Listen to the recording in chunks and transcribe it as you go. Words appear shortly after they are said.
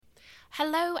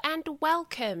Hello and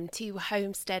welcome to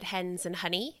Homestead Hens and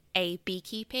Honey, a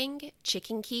beekeeping,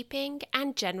 chicken keeping,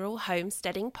 and general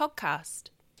homesteading podcast.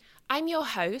 I'm your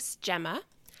host, Gemma,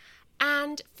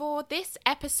 and for this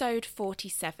episode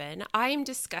 47, I'm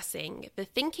discussing The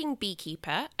Thinking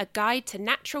Beekeeper, A Guide to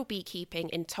Natural Beekeeping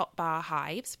in Top Bar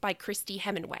Hives by Christy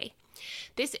Hemingway.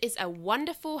 This is a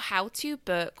wonderful how-to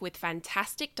book with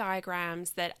fantastic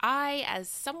diagrams that I, as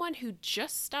someone who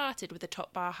just started with a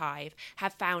top bar hive,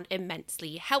 have found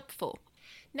immensely helpful.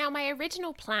 Now, my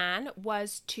original plan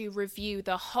was to review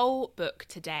the whole book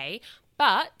today,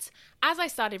 but as I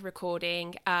started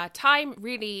recording, time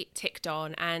really ticked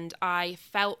on and I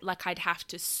felt like I'd have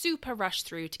to super rush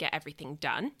through to get everything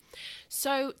done.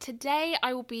 So today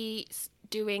I will be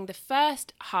doing the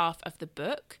first half of the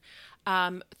book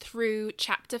through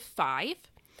chapter 5,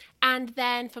 and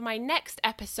then for my next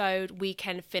episode we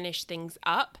can finish things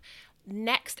up.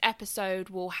 Next episode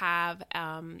will have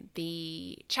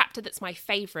the chapter that's my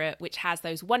favourite, which has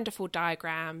those wonderful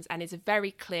diagrams and is a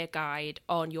very clear guide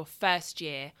on your first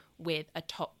year with a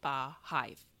top bar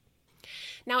hive.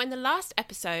 Now, in the last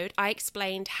episode, I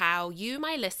explained how you,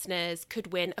 my listeners,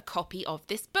 could win a copy of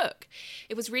this book.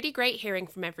 It was really great hearing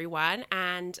from everyone,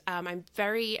 and I'm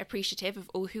very appreciative of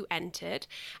all who entered.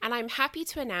 And I'm happy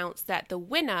to announce that the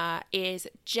winner is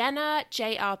Jenna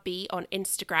JRB on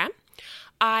Instagram.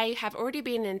 I have already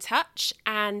been in touch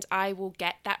and I will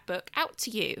get that book out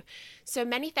to you. So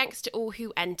many thanks to all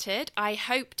who entered. I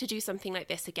hope to do something like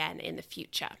this again in the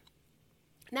future.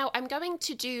 Now, I'm going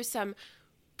to do some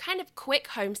kind of quick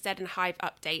homestead and hive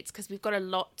updates because we've got a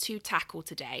lot to tackle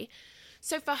today.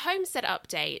 So for homestead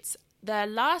updates, the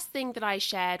last thing that I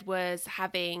shared was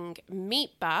having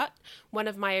Meat Butt, one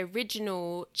of my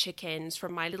original chickens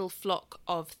from my little flock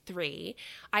of 3.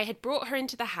 I had brought her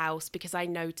into the house because I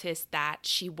noticed that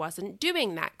she wasn't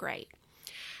doing that great.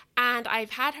 And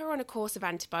I've had her on a course of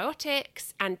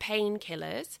antibiotics and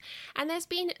painkillers, and there's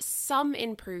been some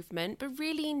improvement, but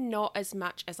really not as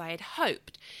much as I had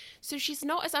hoped. So she's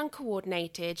not as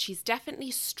uncoordinated, she's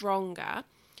definitely stronger,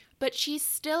 but she's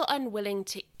still unwilling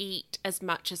to eat as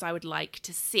much as I would like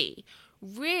to see.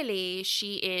 Really,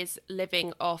 she is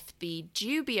living off the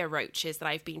dubia roaches that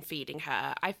I've been feeding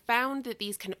her. I found that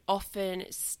these can often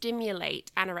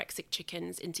stimulate anorexic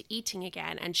chickens into eating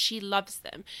again, and she loves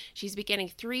them. She's been getting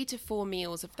 3 to 4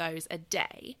 meals of those a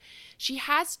day. She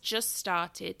has just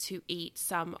started to eat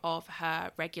some of her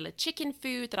regular chicken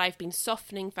food that I've been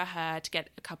softening for her to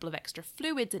get a couple of extra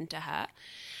fluids into her.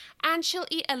 And she'll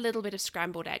eat a little bit of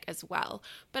scrambled egg as well.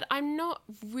 But I'm not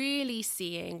really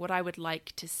seeing what I would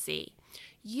like to see.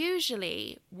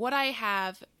 Usually, what I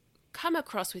have come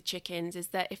across with chickens is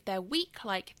that if they're weak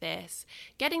like this,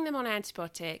 getting them on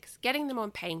antibiotics, getting them on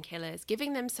painkillers,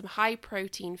 giving them some high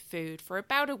protein food for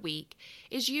about a week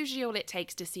is usually all it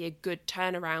takes to see a good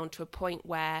turnaround to a point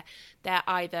where they're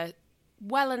either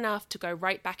well enough to go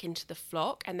right back into the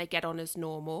flock and they get on as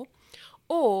normal,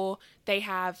 or they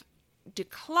have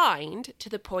declined to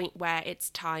the point where it's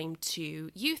time to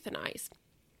euthanize.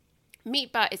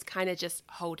 Meat Butt is kind of just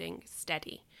holding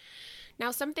steady. Now,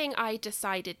 something I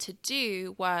decided to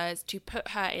do was to put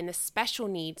her in a special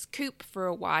needs coop for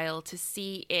a while to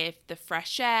see if the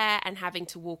fresh air and having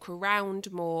to walk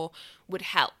around more would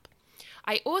help.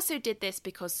 I also did this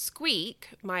because Squeak,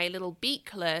 my little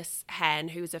beakless hen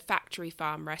who's a factory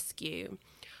farm rescue,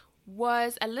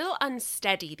 was a little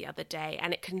unsteady the other day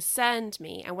and it concerned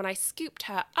me, and when I scooped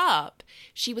her up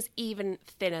she was even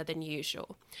thinner than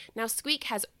usual. Now, Squeak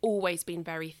has always been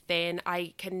very thin.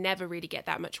 I can never really get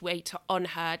that much weight on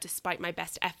her despite my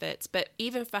best efforts, but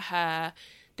even for her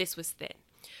this was thin.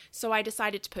 So I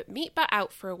decided to put Meat Butt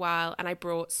out for a while and I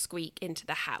brought Squeak into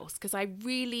the house because I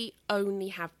really only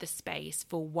have the space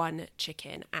for one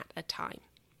chicken at a time.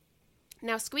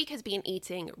 Now, Squeak has been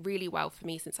eating really well for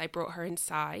me since I brought her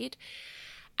inside,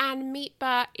 and Meat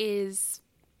Butt is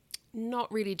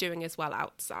not really doing as well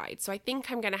outside. So I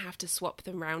think I'm going to have to swap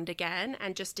them round again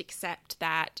and just accept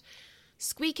that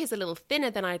Squeak is a little thinner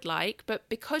than I'd like, but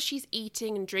because she's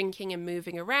eating and drinking and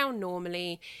moving around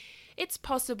normally, it's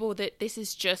possible that this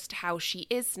is just how she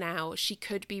is now. She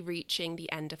could be reaching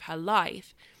the end of her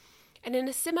life. And in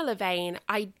a similar vein,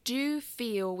 I do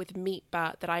feel with Meat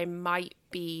Butt that I might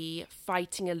be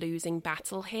fighting a losing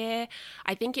battle here.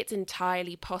 I think it's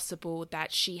entirely possible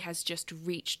that she has just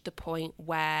reached the point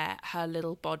where her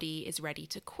little body is ready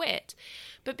to quit.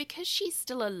 But because she's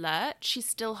still alert, she's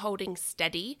still holding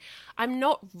steady, I'm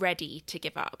not ready to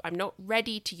give up. I'm not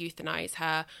ready to euthanize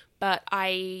her, but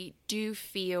I do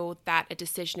feel that a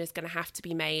decision is going to have to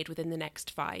be made within the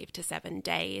next 5 to 7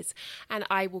 days, and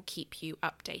I will keep you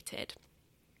updated.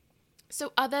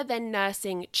 So other than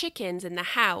nursing chickens in the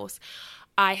house,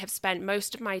 I have spent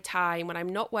most of my time when I'm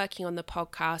not working on the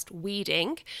podcast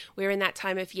weeding. We're in that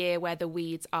time of year where the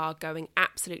weeds are going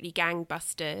absolutely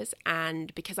gangbusters,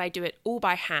 and because I do it all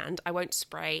by hand, I won't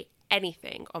spray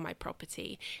anything on my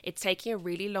property. It's taking a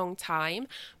really long time,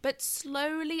 but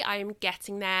slowly I am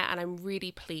getting there and I'm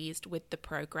really pleased with the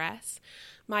progress.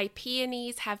 My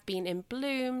peonies have been in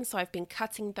bloom, so I've been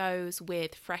cutting those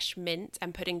with fresh mint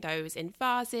and putting those in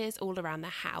vases all around the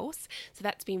house. So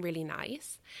that's been really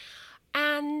nice.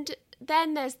 And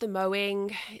then there's the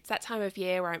mowing. It's that time of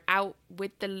year where I'm out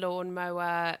with the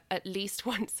lawnmower at least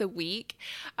once a week.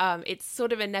 It's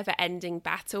sort of a never-ending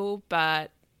battle,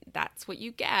 but that's what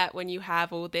you get when you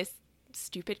have all this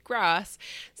stupid grass.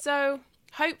 So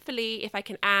hopefully if I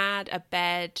can add a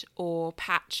bed or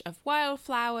patch of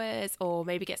wildflowers or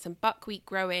maybe get some buckwheat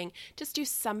growing, just do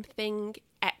something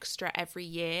extra every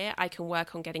year, I can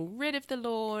work on getting rid of the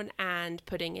lawn and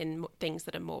putting in things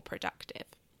that are more productive.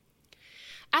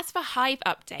 As for hive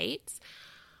updates,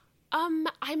 I'm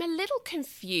a little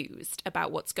confused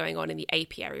about what's going on in the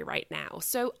apiary right now.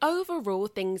 So overall,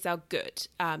 things are good.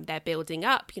 They're building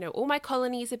up. All my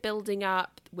colonies are building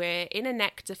up. We're in a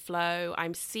nectar flow.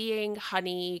 I'm seeing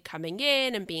honey coming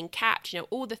in and being capped,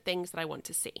 all the things that I want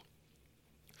to see.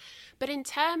 But in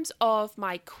terms of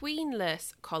my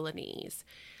queenless colonies,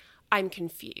 I'm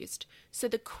confused. So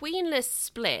the queenless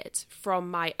split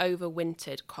from my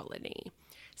overwintered colony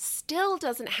still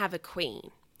doesn't have a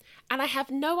queen. And I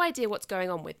have no idea what's going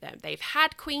on with them. They've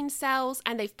had queen cells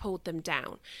and they've pulled them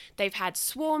down. They've had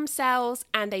swarm cells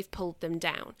and they've pulled them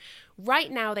down.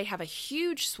 Right now they have a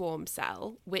huge swarm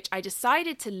cell, which I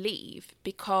decided to leave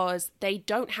because they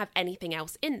don't have anything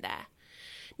else in there.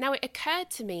 Now it occurred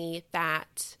to me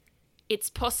that it's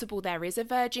possible there is a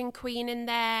virgin queen in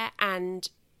there and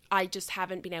I just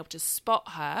haven't been able to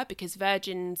spot her because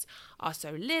virgins are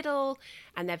so little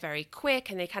and they're very quick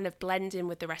and they kind of blend in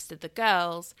with the rest of the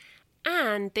girls.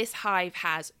 And this hive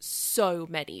has so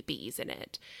many bees in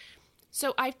it.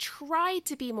 So I've tried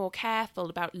to be more careful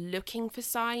about looking for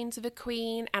signs of a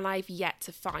queen, and I've yet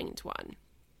to find one.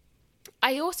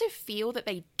 I also feel that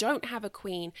they don't have a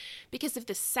queen because of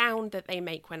the sound that they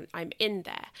make when I'm in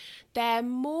there. They're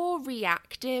more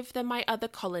reactive than my other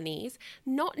colonies,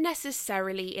 not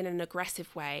necessarily in an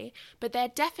aggressive way, but they're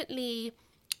definitely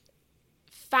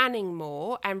fanning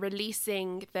more and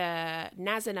releasing the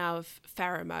Nasonov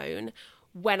pheromone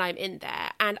when I'm in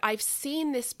there. And I've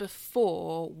seen this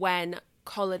before when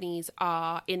colonies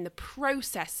are in the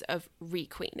process of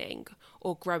requeening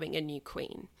or growing a new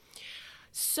queen.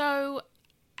 So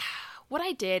what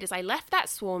I did is I left that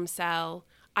swarm cell.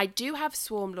 I do have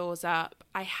swarm laws up.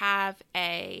 I have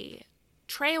a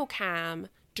trail cam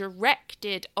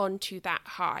directed onto that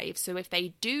hive. So if they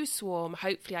do swarm,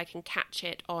 hopefully I can catch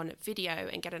it on video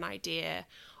and get an idea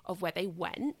of where they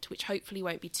went, which hopefully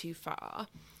won't be too far.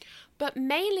 But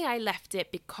mainly I left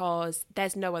it because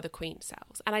there's no other queen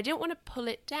cells and I didn't want to pull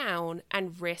it down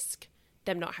and risk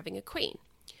them not having a queen.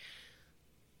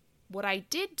 What I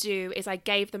did do is I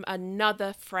gave them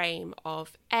another frame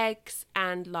of eggs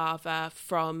and larvae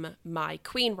from my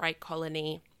Queenright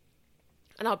colony.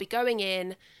 And I'll be going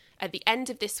in at the end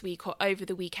of this week or over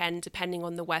the weekend, depending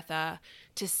on the weather,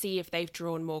 to see if they've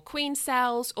drawn more queen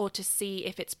cells or to see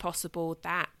if it's possible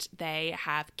that they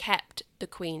have kept the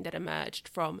queen that emerged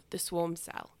from the swarm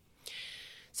cell.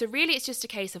 So really it's just a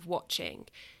case of watching.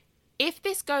 If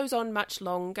this goes on much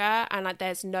longer and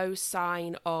there's no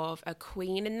sign of a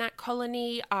queen in that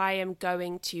colony, I am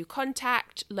going to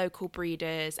contact local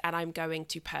breeders and I'm going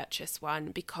to purchase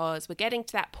one because we're getting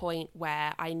to that point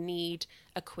where I need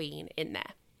a queen in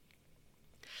there.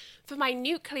 For my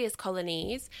nucleus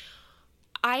colonies,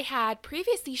 I had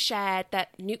previously shared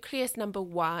that nucleus number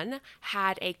 1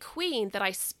 had a queen that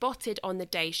I spotted on the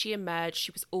day she emerged.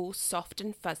 She was all soft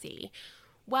and fuzzy.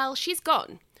 Well, she's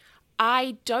gone.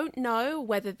 I don't know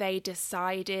whether they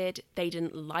decided they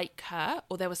didn't like her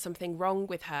or there was something wrong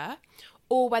with her,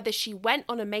 or whether she went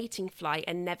on a mating flight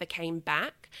and never came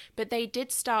back, but they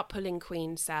did start pulling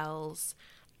queen cells.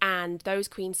 And those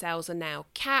queen cells are now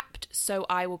capped, so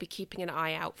I will be keeping an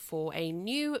eye out for a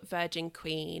new virgin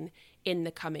queen in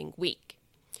the coming week.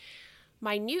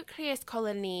 My nucleus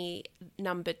colony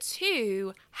number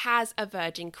 2 has a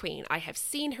virgin queen. I have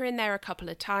seen her in there a couple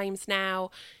of times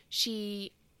now.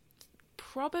 She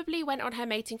probably went on her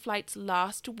mating flights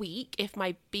last week, if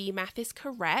my bee math is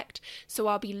correct. So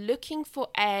I'll be looking for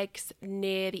eggs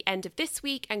near the end of this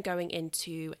week and going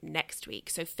into next week.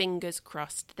 So fingers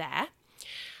crossed there.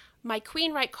 My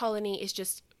Queenright colony is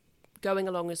just going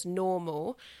along as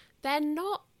normal. They're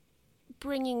not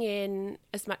bringing in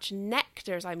as much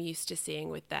nectar as I'm used to seeing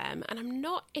with them, and I'm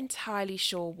not entirely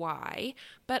sure why,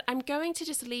 but I'm going to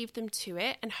just leave them to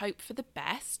it and hope for the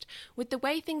best. With the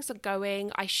way things are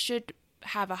going, I should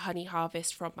have a honey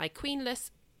harvest from my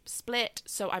queenless split,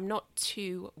 so I'm not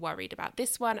too worried about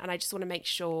this one, and I just want to make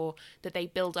sure that they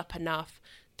build up enough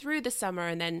through the summer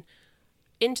and then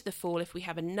into the fall, if we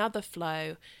have another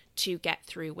flow, to get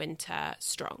through winter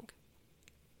strong.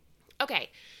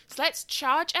 Okay, so let's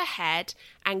charge ahead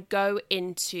and go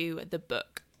into the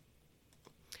book.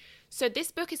 So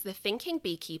this book is The Thinking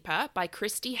Beekeeper by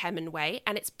Christy Hemingway,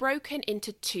 and it's broken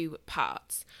into 2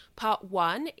 parts. Part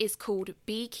 1 is called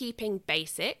Beekeeping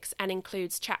Basics and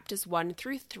includes chapters 1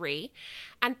 through 3,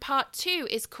 and part 2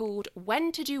 is called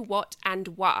When to Do What and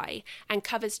Why and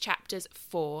covers chapters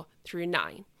 4 through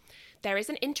 9. There is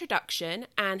an introduction,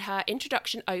 and her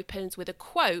introduction opens with a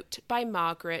quote by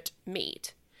Margaret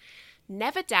Mead.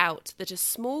 Never doubt that a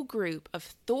small group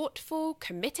of thoughtful,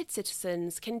 committed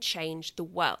citizens can change the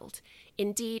world.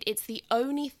 Indeed, it's the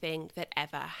only thing that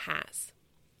ever has.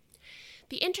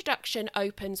 The introduction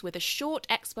opens with a short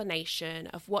explanation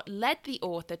of what led the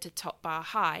author to Top Bar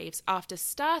Hives after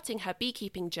starting her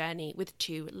beekeeping journey with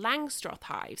 2 Langstroth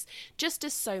hives, just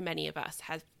as so many of us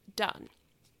have done.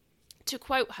 To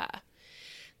quote her,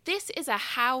 "This is a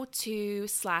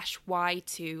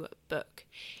how-to/why-to book.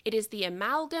 It is the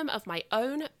amalgam of my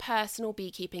own personal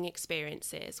beekeeping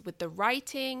experiences with the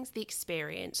writings, the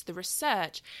experience, the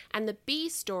research, and the bee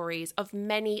stories of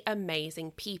many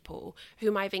amazing people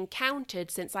whom I've encountered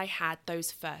since I had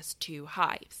those first 2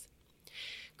 hives."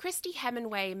 Christy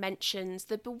Hemingway mentions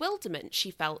the bewilderment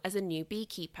she felt as a new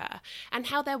beekeeper and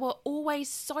how there were always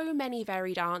so many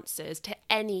varied answers to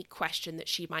any question that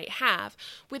she might have,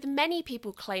 with many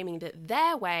people claiming that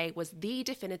their way was the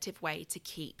definitive way to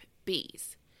keep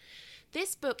bees.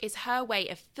 This book is her way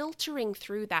of filtering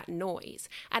through that noise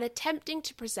and attempting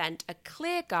to present a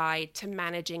clear guide to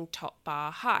managing top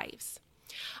bar hives.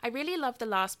 I really love the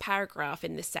last paragraph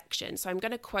in this section, so I'm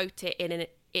going to quote it in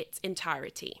its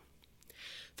entirety.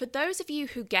 For those of you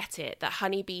who get it that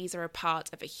honeybees are a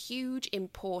part of a huge,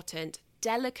 important,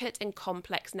 delicate and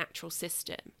complex natural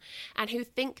system, and who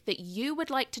think that you would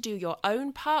like to do your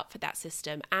own part for that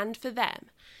system and for them,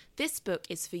 this book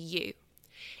is for you.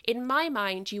 In my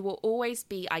mind, you will always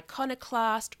be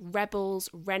iconoclast, rebels,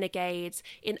 renegades,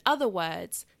 in other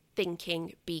words,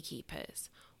 thinking beekeepers.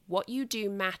 What you do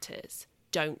matters.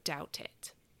 Don't doubt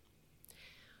it.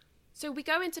 So we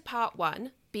go into part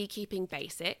 1, Beekeeping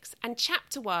Basics, and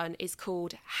chapter 1 is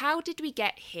called How Did We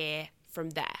Get Here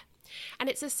from There? And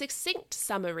it's a succinct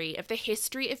summary of the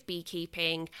history of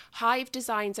beekeeping, hive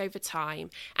designs over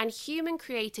time, and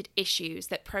human-created issues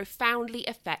that profoundly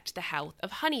affect the health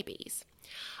of honeybees.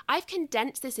 I've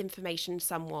condensed this information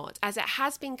somewhat, as it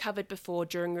has been covered before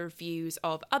during reviews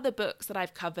of other books that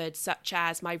I've covered, such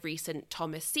as my recent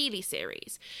Thomas Seeley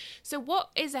series. So what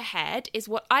is ahead is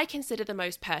what I consider the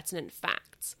most pertinent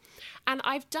facts. And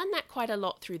I've done that quite a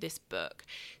lot through this book.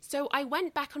 So I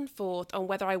went back and forth on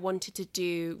whether I wanted to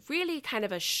do really kind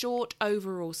of a short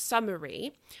overall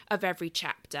summary of every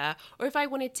chapter, or if I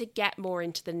wanted to get more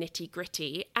into the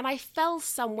nitty-gritty, and I fell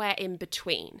somewhere in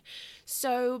between.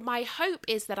 So my hope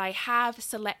is that I have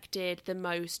selected the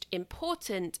most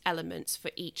important elements for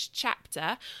each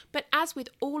chapter, but as with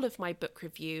all of my book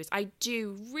reviews, I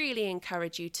do really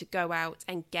encourage you to go out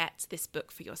and get this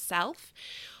book for yourself.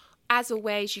 As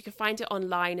always, you can find it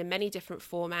online in many different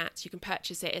formats. You can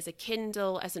purchase it as a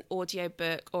Kindle, as an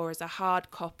audiobook, or as a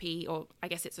hard copy, or I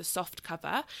guess it's a soft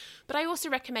cover. But I also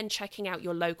recommend checking out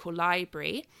your local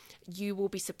library. You will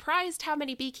be surprised how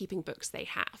many beekeeping books they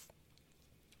have.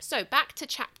 So back to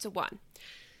chapter 1.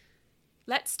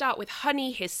 Let's start with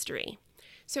honey history.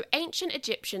 So ancient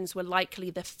Egyptians were likely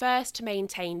the first to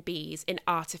maintain bees in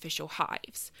artificial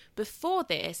hives. Before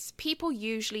this, people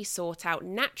usually sought out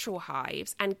natural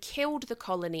hives and killed the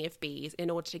colony of bees in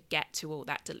order to get to all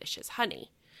that delicious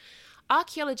honey.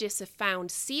 Archaeologists have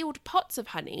found sealed pots of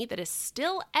honey that are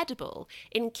still edible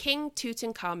in King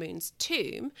Tutankhamun's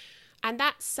tomb, and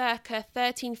that's circa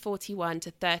 1341 to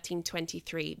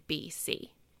 1323 BC.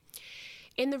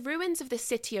 In the ruins of the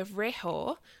city of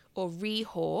Rehor,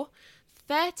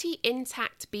 30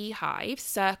 intact beehives,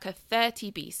 circa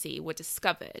 30 BC, were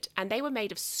discovered, and they were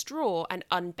made of straw and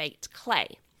unbaked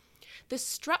clay. The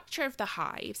structure of the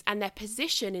hives and their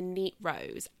position in neat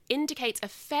rows indicates a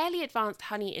fairly advanced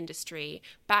honey industry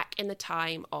back in the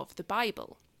time of the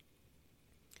Bible.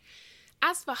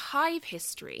 As for hive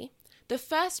history, The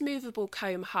first movable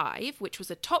comb hive, which was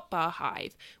a top bar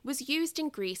hive, was used in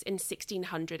Greece in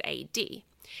 1600 AD.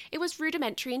 It was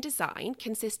rudimentary in design,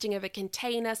 consisting of a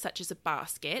container such as a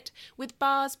basket, with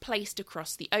bars placed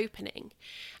across the opening,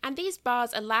 and these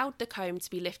bars allowed the comb to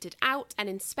be lifted out and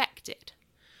inspected.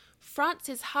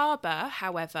 Francis Haber,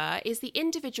 however, is the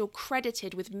individual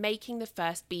credited with making the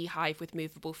first beehive with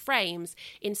movable frames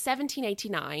in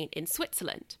 1789 in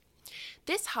Switzerland.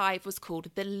 This hive was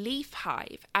called the leaf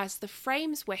hive, as the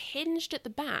frames were hinged at the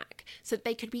back so that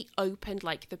they could be opened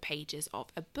like the pages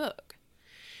of a book.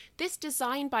 This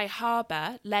design by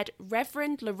Haber led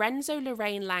Reverend Lorenzo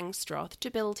Lorraine Langstroth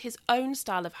to build his own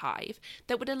style of hive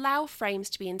that would allow frames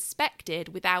to be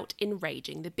inspected without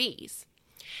enraging the bees.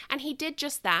 And he did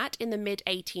just that in the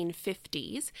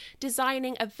mid-1850s,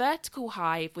 designing a vertical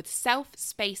hive with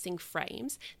self-spacing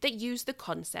frames that use the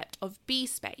concept of bee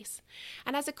space.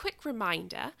 And as a quick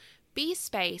reminder, bee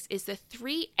space is the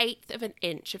 3/8 of an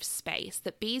inch of space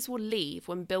that bees will leave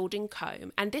when building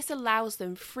comb, and this allows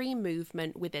them free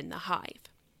movement within the hive.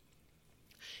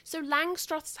 So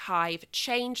Langstroth's hive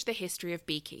changed the history of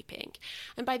beekeeping,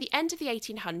 and by the end of the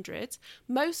 1800s,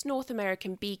 most North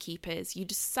American beekeepers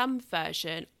used some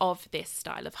version of this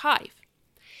style of hive.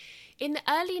 In the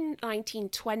early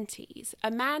 1920s,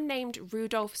 a man named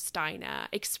Rudolf Steiner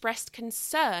expressed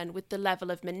concern with the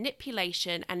level of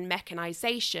manipulation and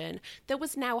mechanization that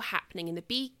was now happening in the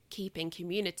beekeeping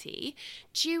community,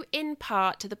 due in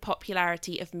part to the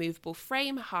popularity of movable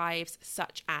frame hives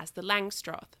such as the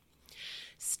Langstroth.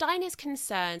 Steiner's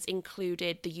concerns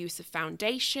included the use of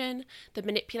foundation, the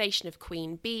manipulation of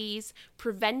queen bees,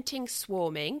 preventing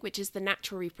swarming, which is the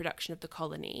natural reproduction of the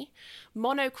colony,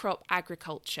 monocrop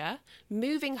agriculture,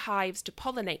 moving hives to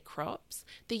pollinate crops,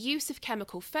 the use of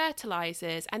chemical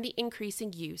fertilizers, and the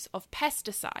increasing use of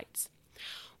pesticides.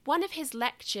 One of his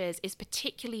lectures is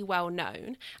particularly well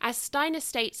known, as Steiner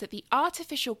states that the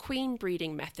artificial queen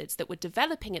breeding methods that were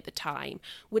developing at the time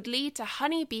would lead to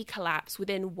honeybee collapse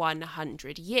within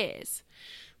 100 years.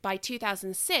 By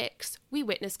 2006, we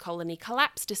witnessed colony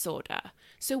collapse disorder,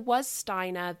 so was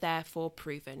Steiner therefore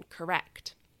proven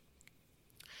correct?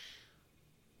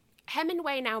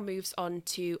 Hemingway now moves on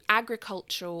to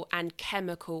agricultural and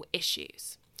chemical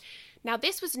issues. Now,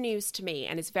 this was news to me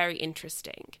and is very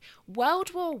interesting.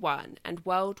 World War I and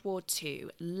World War II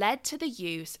led to the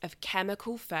use of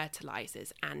chemical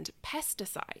fertilizers and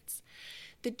pesticides.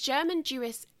 The German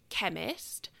Jewish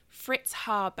chemist Fritz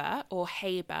Haber, or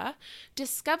Haber,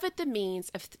 discovered the means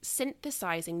of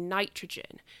synthesizing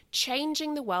nitrogen,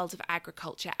 changing the world of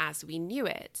agriculture as we knew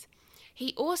it.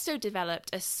 He also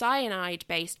developed a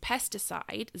cyanide-based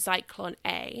pesticide, Zyklon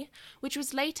A, which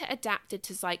was later adapted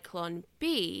to Zyklon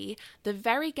B, the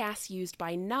very gas used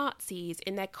by Nazis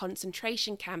in their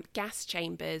concentration camp gas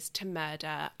chambers to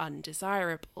murder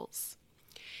undesirables.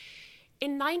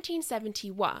 In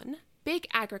 1971, big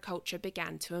agriculture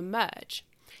began to emerge.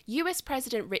 US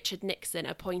President Richard Nixon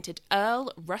appointed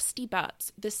Earl Rusty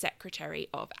Butz the Secretary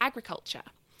of Agriculture.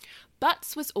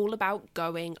 Butz was all about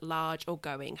going large or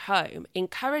going home,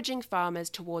 encouraging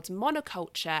farmers towards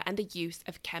monoculture and the use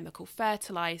of chemical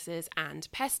fertilizers and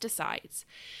pesticides.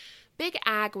 Big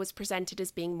Ag was presented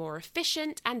as being more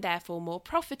efficient and therefore more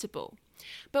profitable.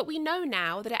 But we know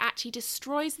now that it actually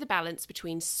destroys the balance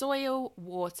between soil,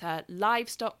 water,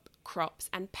 livestock,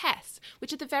 crops and pests,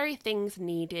 which are the very things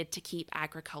needed to keep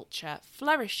agriculture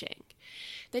flourishing.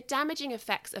 The damaging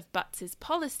effects of Butz's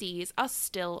policies are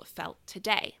still felt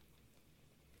today.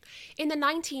 In the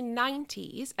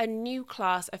 1990s, a new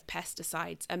class of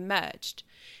pesticides emerged: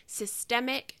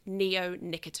 systemic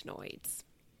neonicotinoids.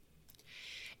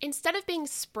 Instead of being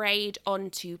sprayed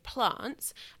onto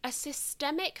plants, a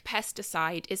systemic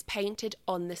pesticide is painted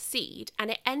on the seed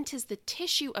and it enters the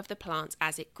tissue of the plant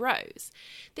as it grows.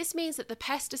 This means that the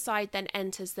pesticide then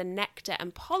enters the nectar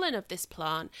and pollen of this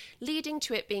plant, leading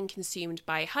to it being consumed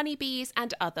by honeybees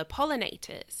and other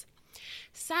pollinators.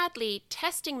 Sadly,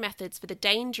 testing methods for the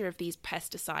danger of these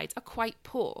pesticides are quite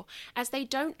poor, as they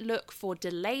don't look for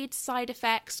delayed side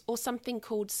effects or something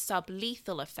called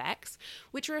sublethal effects,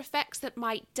 which are effects that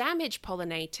might damage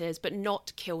pollinators but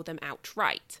not kill them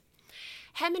outright.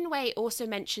 Hemingway also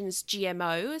mentions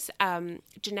GMOs,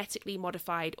 genetically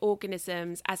modified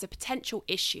organisms, as a potential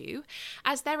issue,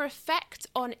 as their effect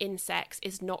on insects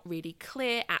is not really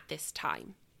clear at this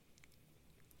time.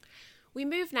 We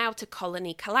move now to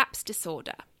colony collapse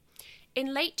disorder.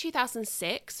 In late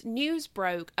 2006, news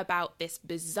broke about this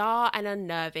bizarre and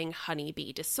unnerving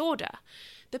honeybee disorder.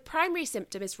 The primary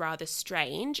symptom is rather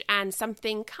strange and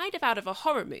something kind of out of a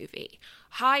horror movie.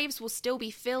 Hives will still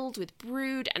be filled with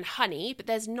brood and honey, but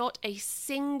there's not a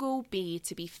single bee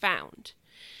to be found.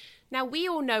 Now, we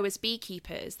all know as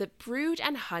beekeepers that brood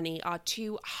and honey are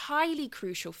two highly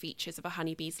crucial features of a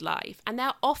honeybee's life, and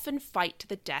they'll often fight to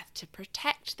the death to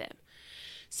protect them.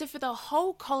 So for the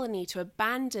whole colony to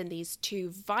abandon these two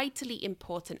vitally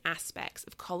important aspects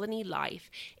of colony life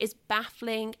is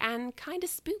baffling and kind of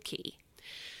spooky.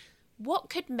 What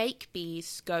could make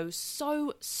bees go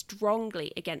so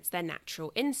strongly against their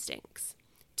natural instincts?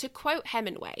 To quote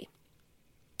Hemingway,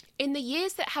 "In the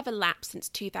years that have elapsed since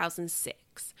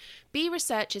 2006, bee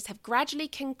researchers have gradually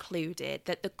concluded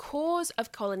that the cause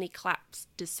of colony collapse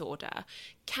disorder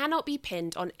cannot be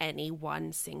pinned on any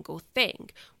one single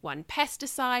thing, one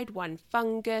pesticide, one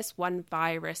fungus, one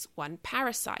virus, one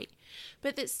parasite,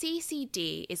 but that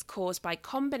CCD is caused by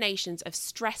combinations of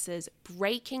stressors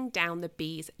breaking down the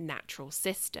bee's natural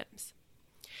systems."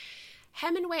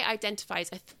 Hemingway identifies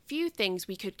a few things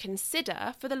we could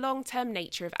consider for the long-term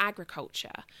nature of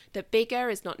agriculture. That bigger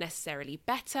is not necessarily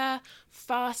better,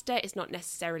 faster is not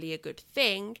necessarily a good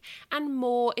thing, and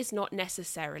more is not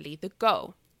necessarily the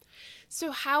goal.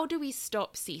 So how do we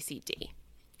stop CCD?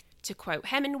 To quote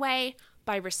Hemingway,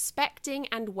 "By respecting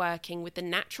and working with the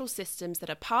natural systems that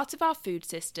are part of our food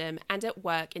system and at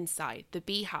work inside the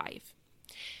beehive."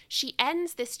 She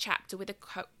ends this chapter with a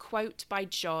quote by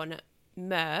John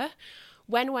Muir,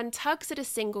 "When one tugs at a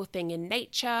single thing in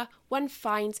nature, one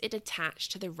finds it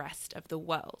attached to the rest of the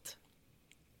world."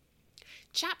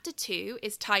 Chapter 2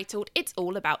 is titled "It's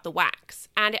All About the Wax,"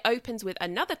 and it opens with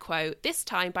another quote, this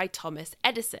time by Thomas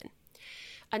Edison.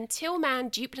 "Until man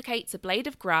duplicates a blade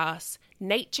of grass,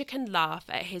 nature can laugh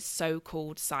at his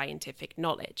so-called scientific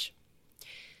knowledge."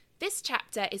 This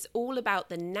chapter is all about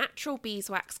the natural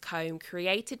beeswax comb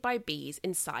created by bees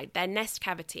inside their nest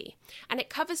cavity, and it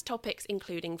covers topics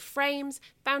including frames,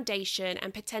 foundation,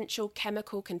 and potential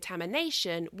chemical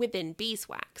contamination within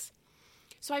beeswax.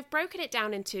 So I've broken it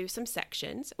down into some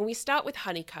sections, and we start with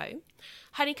honeycomb.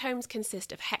 Honeycombs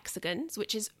consist of hexagons,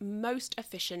 which is most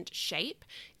efficient shape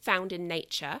found in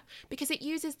nature because it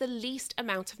uses the least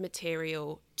amount of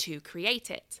material to create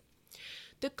it.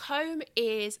 The comb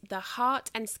is the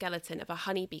heart and skeleton of a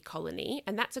honeybee colony,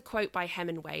 and that's a quote by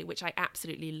Hemingway, which I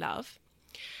absolutely love.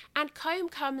 And comb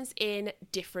comes in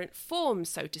different forms,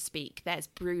 so to speak. There's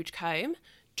brood comb,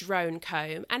 drone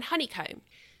comb, and honeycomb.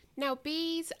 Now,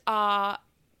 bees are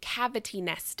cavity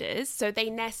nesters, so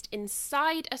they nest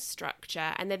inside a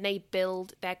structure and then they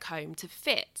build their comb to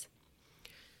fit.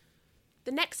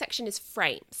 The next section is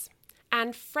frames,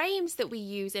 and frames that we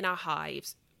use in our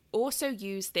hives also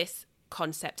use this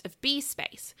concept of bee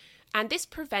space, and this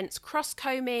prevents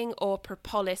cross-combing or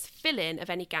propolis fill-in of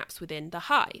any gaps within the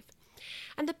hive.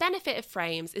 And the benefit of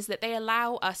frames is that they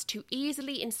allow us to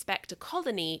easily inspect a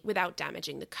colony without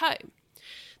damaging the comb.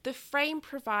 The frame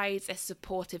provides a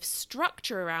supportive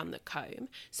structure around the comb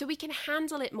so we can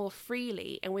handle it more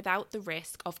freely and without the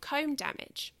risk of comb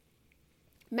damage.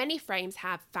 Many frames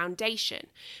have foundation,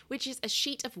 which is a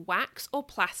sheet of wax or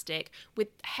plastic with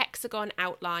hexagon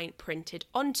outline printed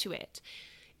onto it.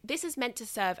 This is meant to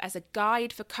serve as a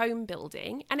guide for comb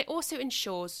building, and it also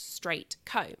ensures straight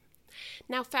comb.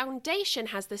 Now, foundation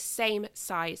has the same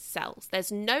size cells.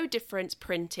 There's no difference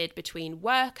printed between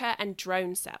worker and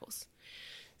drone cells.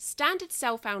 Standard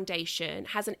cell foundation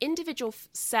has an individual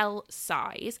cell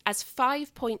size as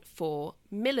 5.4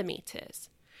 millimeters.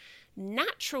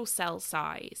 Natural cell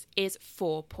size is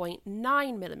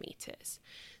 4.9 millimeters.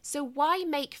 So why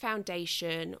make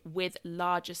foundation with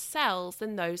larger cells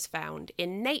than those found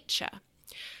in nature?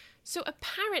 So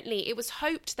apparently it was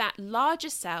hoped that larger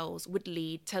cells would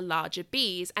lead to larger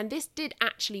bees, and this did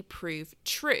actually prove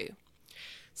true.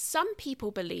 Some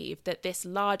people believe that this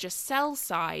larger cell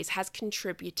size has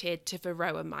contributed to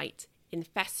varroa mite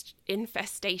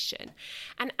infestation.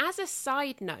 And as a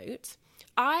side note,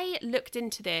 I looked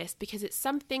into this because it's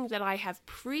something that I have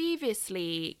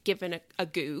previously given a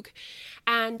goog,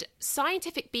 and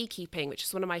Scientific Beekeeping, which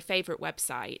is one of my favourite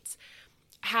websites,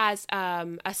 has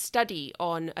a study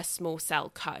on a small cell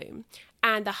comb,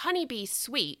 and the Honeybee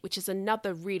Suite, which is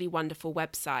another really wonderful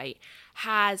website,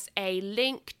 has a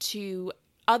link to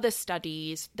other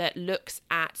studies that looks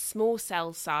at small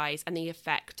cell size and the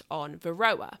effect on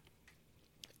varroa.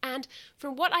 And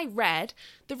from what I read,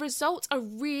 the results are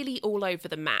really all over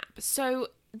the map. So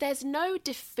there's no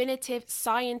definitive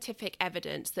scientific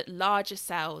evidence that larger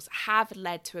cells have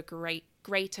led to a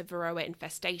greater varroa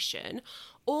infestation,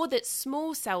 or that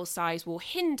small cell size will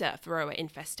hinder varroa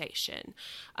infestation.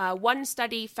 One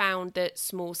study found that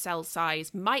small cell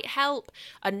size might help.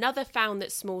 Another found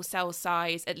that small cell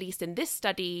size, at least in this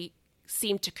study,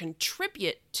 seem to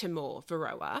contribute to more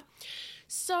varroa.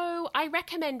 So I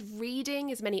recommend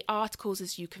reading as many articles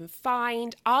as you can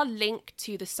find. I'll link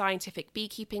to the Scientific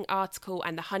Beekeeping article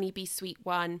and the Honeybee Suite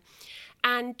one,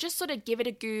 and just sort of give it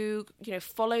a Google,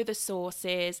 follow the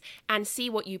sources and see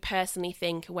what you personally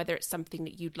think and whether it's something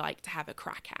that you'd like to have a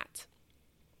crack at.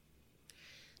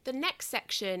 The next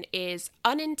section is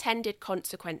unintended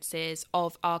consequences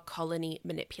of our colony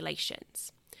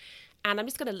manipulations. And I'm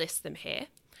just going to list them here.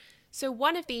 So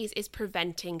one of these is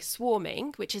preventing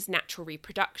swarming, which is natural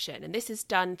reproduction. And this is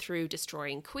done through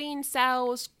destroying queen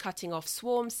cells, cutting off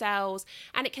swarm cells,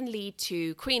 and it can lead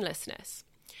to queenlessness.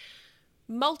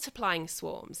 Multiplying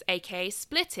swarms, aka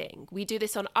splitting. We do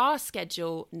this on our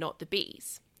schedule, not the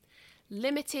bees.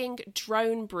 Limiting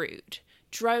drone brood.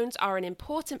 Drones are an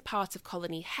important part of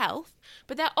colony health,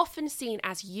 but they're often seen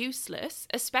as useless,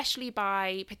 especially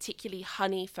by particularly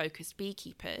honey-focused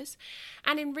beekeepers.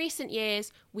 And in recent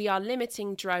years, we are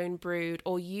limiting drone brood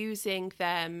or using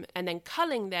them and then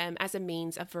culling them as a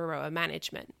means of varroa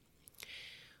management.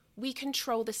 We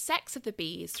control the sex of the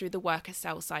bees through the worker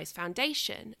cell size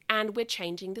foundation, and we're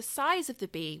changing the size of the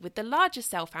bee with the larger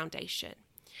cell foundation.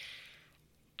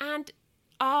 And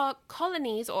our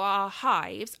colonies or our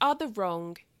hives are the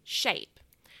wrong shape.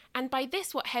 And by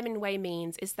this, what Hemenway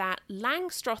means is that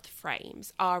Langstroth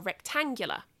frames are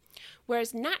rectangular,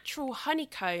 whereas natural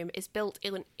honeycomb is built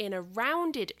in a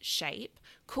rounded shape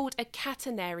called a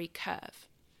catenary curve.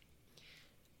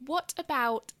 What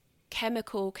about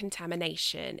chemical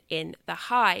contamination in the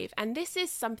hive? And this is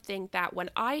something that when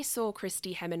I saw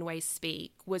Christy Hemenway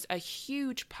speak was a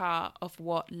huge part of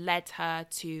what led her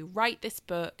to write this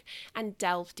book and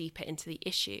delve deeper into the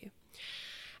issue.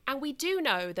 And we do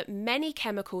know that many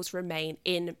chemicals remain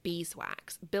in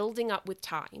beeswax, building up with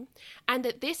time, and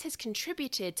that this has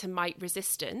contributed to mite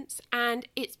resistance, and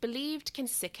it's believed can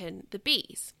sicken the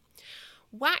bees.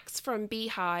 Wax from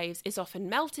beehives is often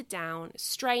melted down,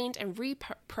 strained and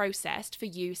reprocessed for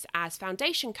use as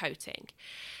foundation coating.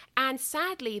 And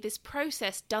sadly, this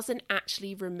process doesn't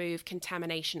actually remove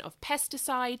contamination of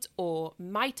pesticides or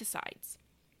miticides.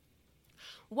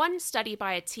 One study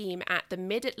by a team at the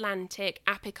Mid-Atlantic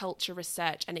Apiculture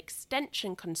Research and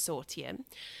Extension Consortium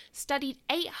studied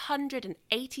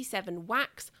 887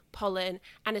 wax, pollen,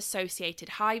 and associated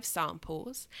hive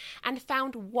samples and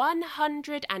found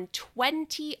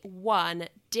 121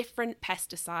 different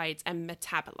pesticides and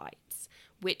metabolites,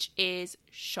 which is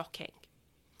shocking.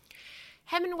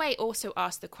 Hemenway also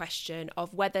asked the question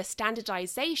of whether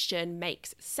standardization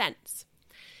makes sense.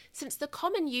 Since the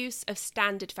common use of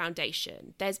standard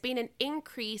foundation, there's been an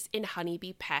increase in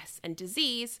honeybee pests and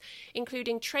disease,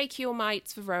 including tracheal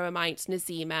mites, varroa mites,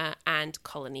 nosema, and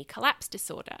colony collapse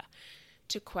disorder.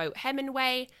 To quote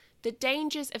Hemenway, the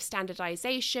dangers of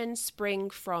standardization spring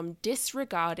from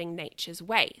disregarding nature's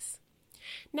ways.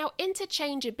 Now,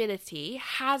 interchangeability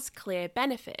has clear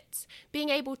benefits, being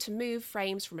able to move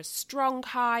frames from a strong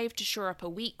hive to shore up a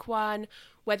weak one,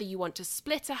 whether you want to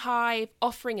split a hive,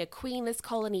 offering a queenless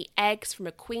colony eggs from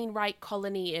a queen-right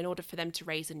colony in order for them to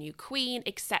raise a new queen,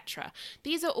 etc.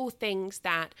 These are all things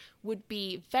that would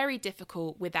be very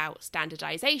difficult without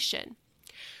standardization.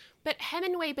 But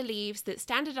Hemenway believes that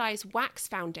standardized wax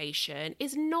foundation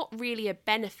is not really a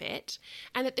benefit,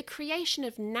 and that the creation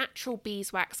of natural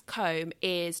beeswax comb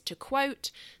is, to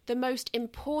quote, the most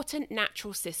important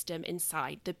natural system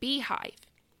inside the beehive.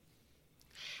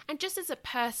 And just as a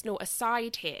personal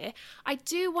aside here, I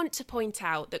do want to point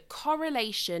out that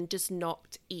correlation does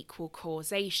not equal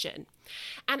causation.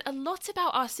 And a lot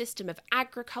about our system of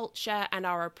agriculture and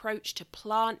our approach to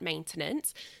plant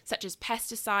maintenance, such as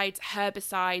pesticides,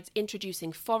 herbicides,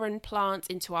 introducing foreign plants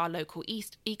into our local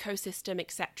ecosystem,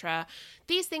 etc.,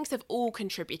 these things have all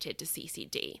contributed to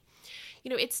CCD.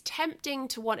 It's tempting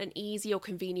to want an easy or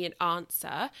convenient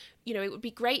answer. It would be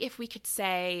great if we could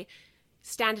say,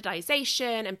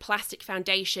 standardization and plastic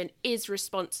foundation is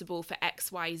responsible for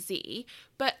XYZ,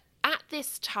 but at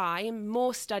this time,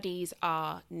 more studies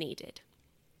are needed.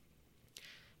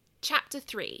 Chapter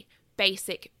 3,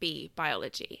 Basic Bee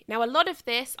Biology. Now, a lot of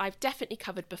this I've definitely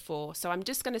covered before, so I'm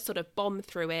just going to sort of bomb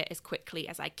through it as quickly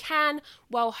as I can,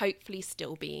 while hopefully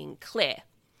still being clear.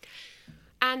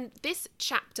 And this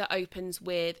chapter opens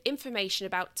with information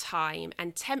about time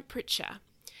and temperature.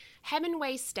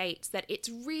 Hemenway states that it's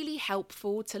really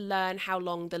helpful to learn how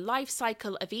long the life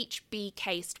cycle of each bee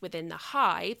cased within the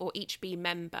hive, or each bee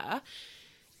member,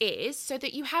 is, so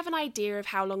that you have an idea of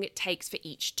how long it takes for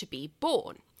each to be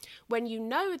born. When you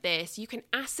know this, you can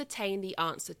ascertain the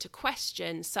answer to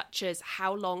questions such as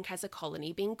how long has a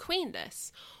colony been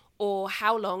queenless, or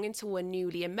how long until a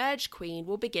newly emerged queen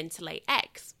will begin to lay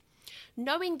eggs.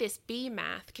 Knowing this bee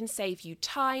math can save you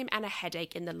time and a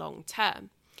headache in the long term.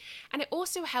 And it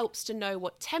also helps to know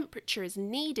what temperature is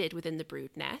needed within the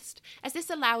brood nest, as this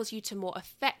allows you to more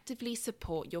effectively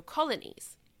support your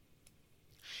colonies.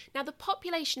 Now, the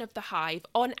population of the hive,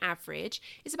 on average,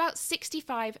 is about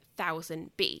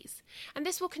 65,000 bees, and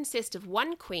this will consist of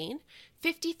one queen,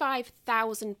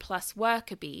 55,000 plus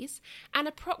worker bees, and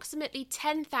approximately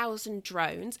 10,000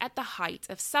 drones at the height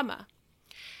of summer.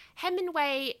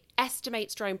 Hemingway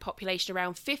estimates drone population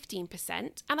around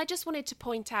 15%, and I just wanted to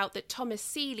point out that Thomas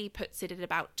Seeley puts it at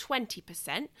about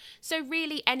 20%, so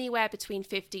really anywhere between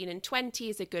 15 and 20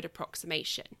 is a good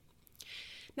approximation.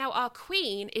 Now, our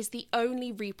queen is the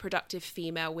only reproductive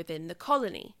female within the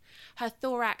colony. Her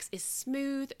thorax is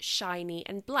smooth, shiny,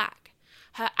 and black.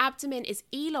 Her abdomen is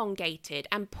elongated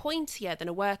and pointier than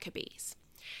a worker bee's.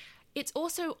 It's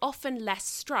also often less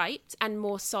striped and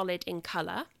more solid in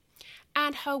colour,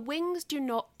 and her wings do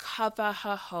not cover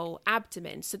her whole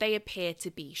abdomen, so they appear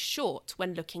to be short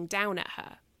when looking down at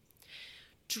her.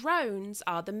 Drones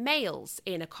are the males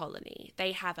in a colony.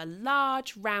 They have a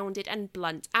large, rounded and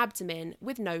blunt abdomen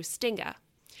with no stinger.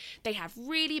 They have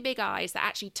really big eyes that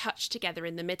actually touch together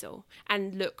in the middle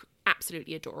and look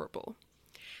absolutely adorable.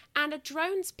 And a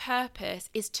drone's purpose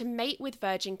is to mate with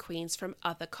virgin queens from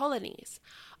other colonies.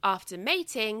 After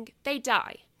mating, they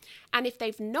die. And if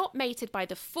they've not mated by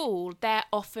the fall, they're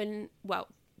often,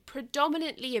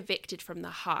 predominantly evicted from the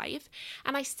hive.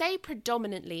 And I say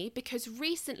predominantly because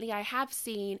recently I have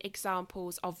seen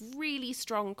examples of really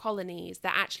strong colonies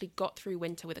that actually got through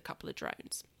winter with a couple of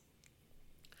drones.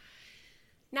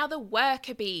 Now, the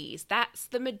worker bees, that's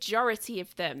the majority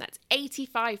of them. That's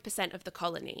 85% of the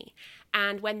colony.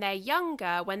 And when they're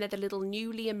younger, when they're the little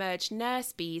newly emerged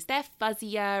nurse bees, they're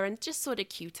fuzzier and just sort of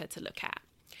cuter to look at.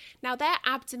 Now, their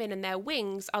abdomen and their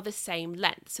wings are the same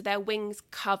length, so their wings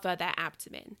cover their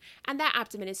abdomen. And their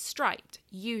abdomen is striped,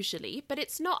 usually, but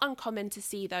it's not uncommon to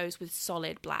see those with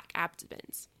solid black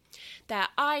abdomens. Their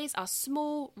eyes are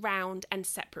small, round, and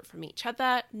separate from each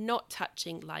other, not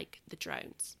touching like the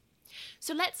drones.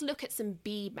 So let's look at some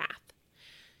bee math.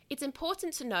 It's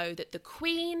important to know that the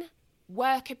queen,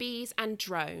 worker bees, and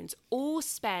drones all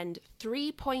spend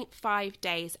 3.5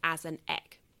 days as an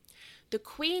egg. The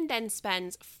queen then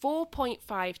spends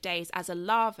 4.5 days as a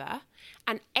larva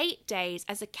and 8 days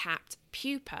as a capped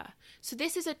pupa. So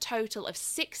this is a total of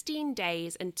 16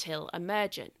 days until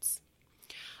emergence.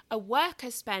 A worker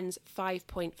spends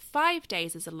 5.5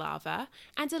 days as a larva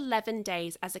and 11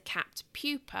 days as a capped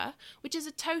pupa, which is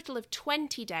a total of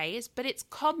 20 days, but it's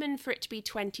common for it to be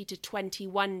 20 to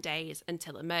 21 days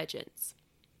until emergence.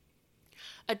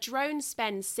 A drone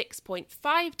spends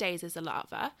 6.5 days as a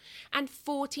larva and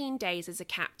 14 days as a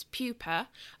capped pupa,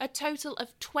 a total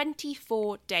of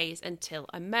 24 days until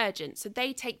emergence. So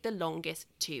they take the longest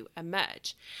to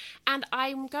emerge. And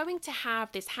I'm going to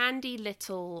have this handy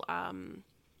little,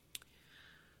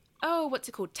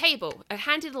 table. A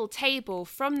handy little table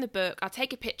from the book. I'll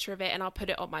take a picture of it and I'll put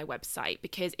it on my website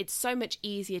because it's so much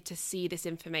easier to see this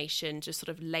information just sort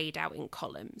of laid out in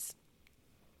columns.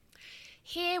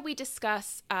 Here we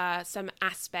discuss some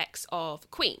aspects of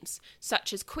queens,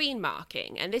 such as queen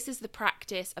marking, and this is the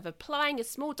practice of applying a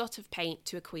small dot of paint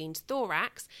to a queen's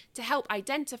thorax to help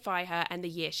identify her and the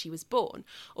year she was born.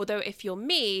 Although if you're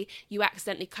me, you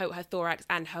accidentally coat her thorax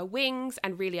and her wings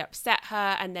and really upset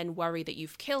her and then worry that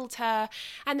you've killed her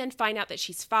and then find out that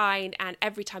she's fine and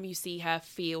every time you see her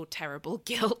feel terrible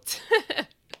guilt.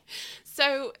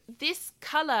 So this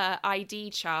colour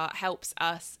ID chart helps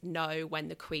us know when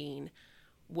the queen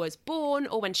was born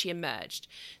or when she emerged.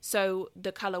 So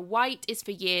the colour white is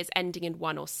for years ending in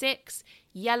 1 or 6,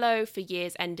 yellow for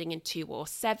years ending in 2 or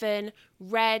 7,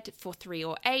 red for 3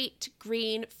 or 8,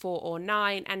 green 4 or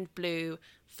 9, and blue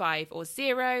 5 or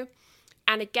 0.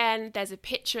 And again, there's a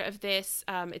picture of this.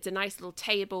 It's a nice little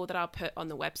table that I'll put on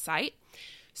the website.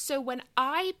 So when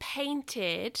I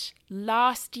painted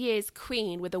last year's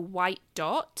queen with a white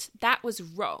dot, that was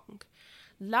wrong.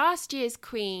 Last year's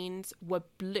queens were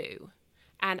blue.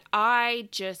 And I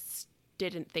just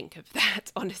didn't think of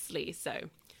that, honestly. So,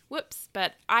 whoops.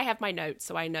 But I have my notes,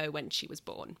 so I know when she was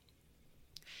born.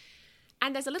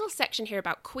 And there's a little section here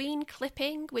about queen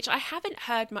clipping, which I haven't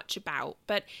heard much about,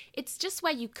 but it's just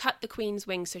where you cut the queen's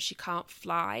wings so she can't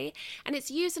fly. And it's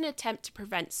used in an attempt to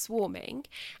prevent swarming.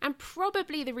 And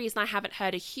probably the reason I haven't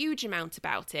heard a huge amount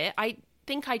about it, I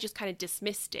think I just kind of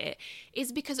dismissed it,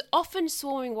 is because often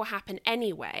swarming will happen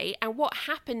anyway, and what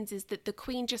happens is that the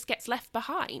queen just gets left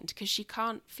behind because she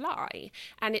can't fly,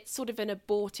 and it's sort of an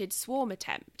aborted swarm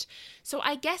attempt. So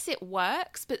I guess it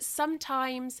works, but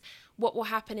sometimes what will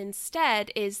happen instead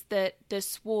is that the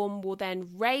swarm will then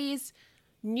raise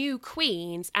new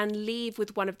queens and leave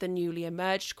with one of the newly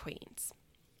emerged queens.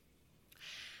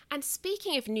 And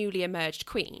speaking of newly emerged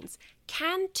queens,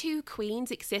 can two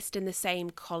queens exist in the same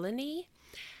colony?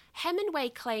 Hemingway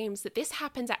claims that this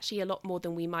happens actually a lot more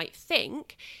than we might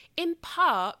think, in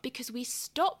part because we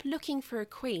stop looking for a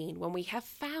queen when we have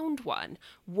found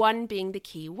one being the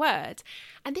key word.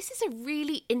 And this is a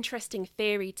really interesting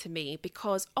theory to me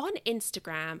because on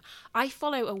Instagram, I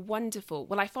follow a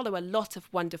lot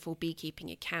of wonderful beekeeping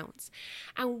accounts.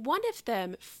 And one of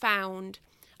them found,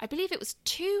 I believe it was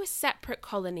 2 separate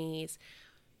colonies.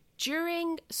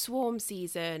 During swarm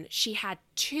season, she had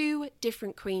 2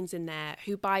 different queens in there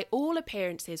who, by all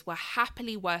appearances, were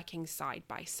happily working side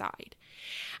by side.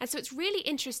 And so it's really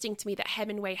interesting to me that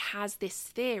Hemingway has this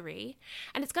theory,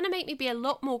 and it's going to make me be a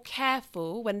lot more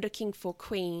careful when looking for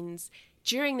queens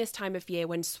during this time of year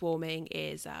when swarming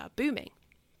is booming.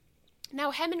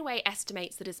 Now, Hemingway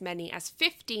estimates that as many as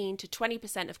 15 to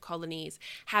 20% of colonies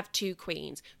have 2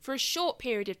 queens for a short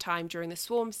period of time during the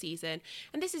swarm season,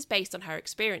 and this is based on her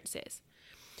experiences.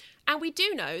 And we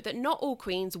do know that not all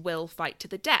queens will fight to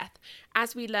the death.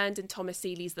 As we learned in Thomas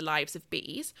Seeley's The Lives of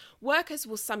Bees, workers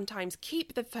will sometimes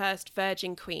keep the first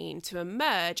virgin queen to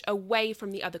emerge away from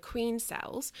the other queen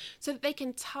cells so that they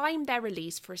can time their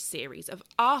release for a series of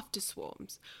after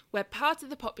swarms, where part of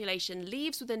the population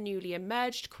leaves with a newly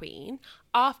emerged queen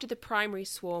after the primary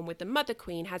swarm with the mother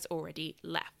queen has already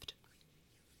left.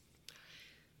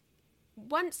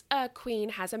 Once a queen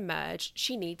has emerged,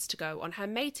 she needs to go on her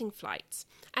mating flights.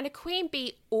 And a queen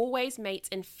bee always mates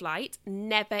in flight,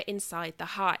 never inside the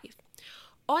hive.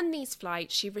 On these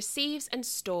flights, she receives and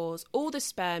stores all the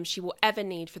sperm she will ever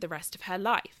need for the rest of her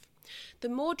life. The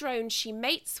more drones she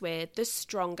mates with, the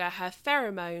stronger her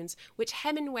pheromones, which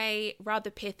Hemingway rather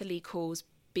pithily calls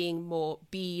being more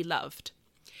bee-loved.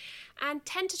 And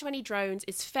 10 to 20 drones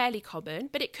is fairly common,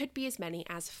 but it could be as many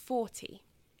as 40.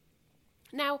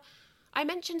 Now, I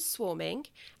mentioned swarming,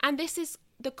 and this is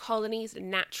the colony's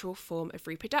natural form of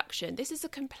reproduction. This is a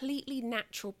completely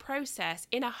natural process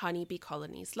in a honeybee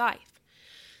colony's life.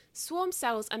 Swarm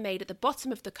cells are made at the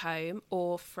bottom of the comb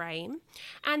or frame,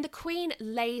 and the queen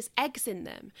lays eggs in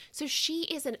them, so she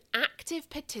is an active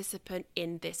participant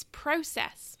in this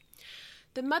process.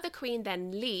 The mother queen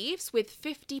then leaves with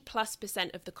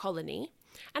 50+% of the colony,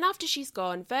 and after she's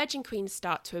gone, virgin queens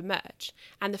start to emerge,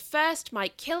 and the first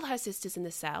might kill her sisters in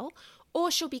the cell, or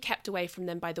she'll be kept away from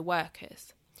them by the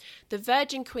workers. The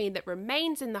virgin queen that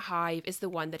remains in the hive is the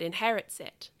one that inherits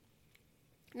it.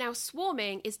 Now,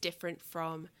 swarming is different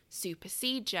from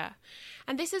supersedure,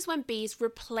 and this is when bees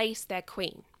replace their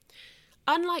queen.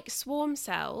 Unlike swarm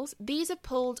cells, these are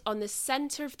pulled on the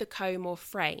centre of the comb or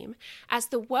frame as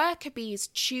the worker bees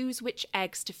choose which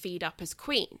eggs to feed up as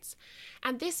queens.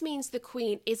 And this means the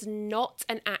queen is not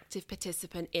an active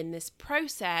participant in this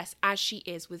process as she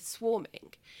is with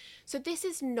swarming. So this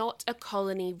is not a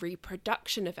colony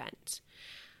reproduction event.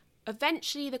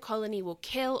 Eventually, the colony will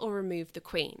kill or remove the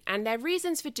queen, and their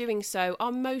reasons for doing so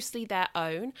are mostly their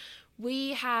own.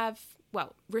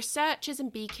 Researchers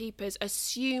and beekeepers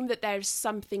assume that there's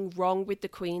something wrong with the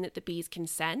queen that the bees can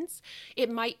sense. It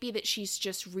might be that she's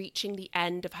just reaching the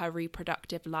end of her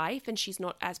reproductive life and she's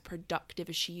not as productive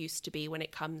as she used to be when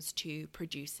it comes to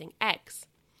producing eggs.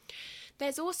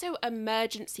 There's also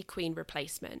emergency queen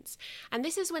replacements, and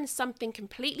this is when something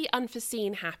completely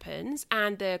unforeseen happens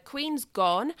and the queen's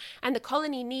gone and the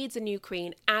colony needs a new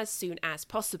queen as soon as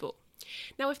possible.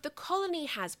 Now, if the colony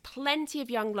has plenty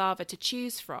of young larvae to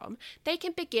choose from, they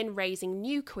can begin raising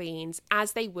new queens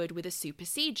as they would with a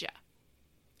supersedure.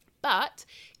 But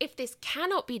if this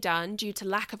cannot be done due to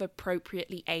lack of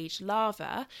appropriately aged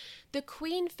larvae, the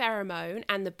queen pheromone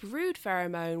and the brood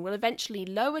pheromone will eventually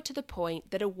lower to the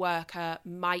point that a worker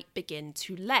might begin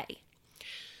to lay.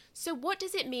 So what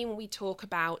does it mean when we talk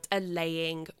about a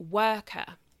laying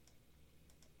worker?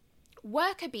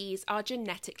 Worker bees are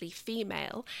genetically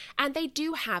female and they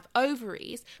do have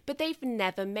ovaries, but they've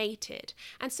never mated,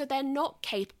 and so they're not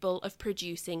capable of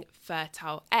producing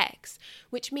fertile eggs,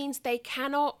 which means they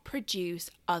cannot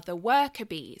produce other worker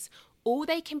bees. All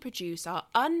they can produce are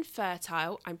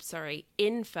infertile,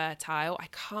 infertile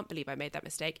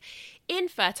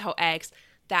eggs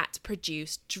that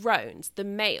produce drones, the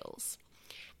males.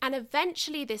 And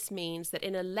eventually this means that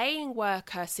in a laying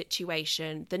worker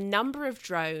situation, the number of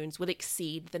drones will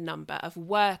exceed the number of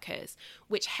workers,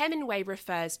 which Hemingway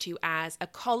refers to as a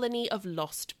colony of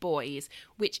lost boys,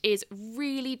 which is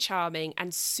really charming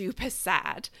and super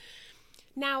sad.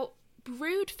 Now,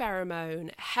 brood pheromone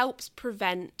helps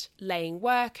prevent laying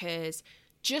workers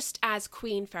just as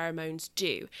queen pheromones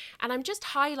do. And I'm just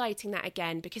highlighting that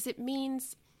again because it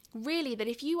means really that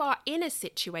if you are in a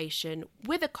situation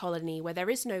with a colony where there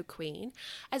is no queen,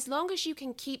 as long as you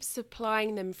can keep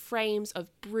supplying them frames of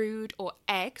brood or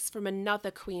eggs from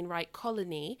another queen-right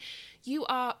colony, you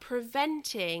are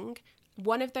preventing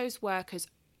one of those workers'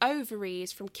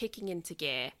 ovaries from kicking into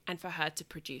gear and for her to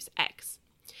produce eggs.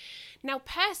 Now,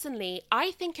 personally, I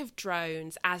think of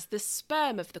drones as the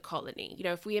sperm of the colony. You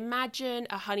know, if we imagine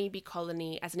a honeybee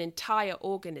colony as an entire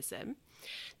organism,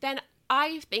 then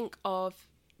I think of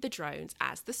the drones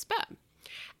as the sperm.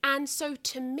 And so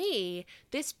to me,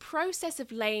 this process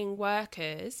of laying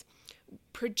workers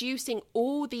producing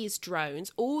all these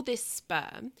drones, all this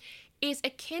sperm, is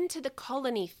akin to the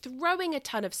colony throwing a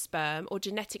ton of sperm or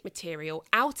genetic material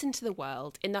out into the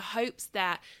world in the hopes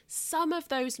that some of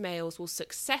those males will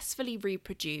successfully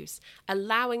reproduce,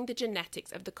 allowing the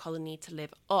genetics of the colony to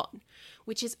live on,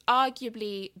 which is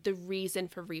arguably the reason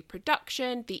for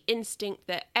reproduction, the instinct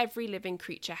that every living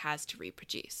creature has to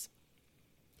reproduce.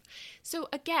 So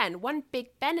again, one big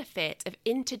benefit of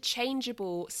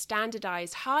interchangeable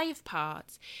standardized hive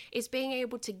parts is being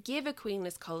able to give a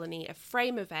queenless colony a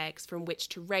frame of eggs from which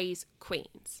to raise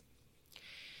queens.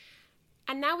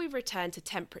 And now we return to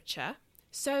temperature.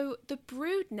 So the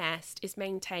brood nest is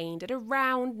maintained at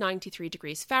around 93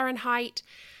 degrees Fahrenheit,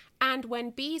 and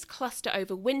when bees cluster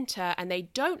over winter and they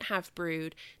don't have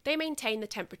brood, they maintain the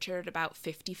temperature at about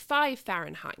 55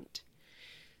 Fahrenheit.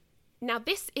 Now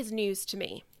this is news to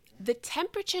me. The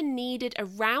temperature needed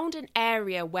around an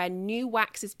area where new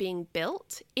wax is being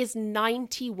built is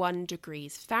 91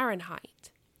 degrees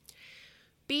Fahrenheit.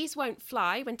 Bees won't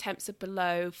fly when temps are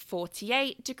below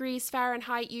 48 degrees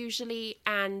Fahrenheit usually,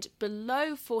 and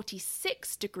below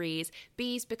 46 degrees,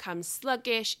 bees become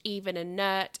sluggish, even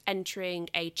inert, entering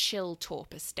a chill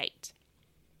torpor state.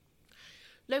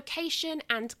 Location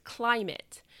and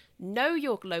climate. Know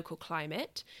your local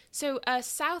climate. So a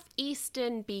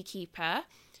southeastern beekeeper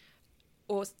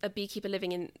or a beekeeper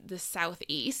living in the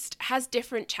southeast has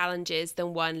different challenges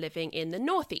than one living in the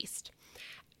northeast.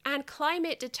 And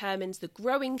climate determines the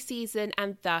growing season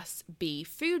and thus bee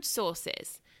food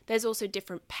sources. There's also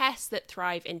different pests that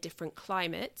thrive in different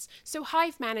climates, so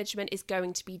hive management is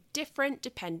going to be different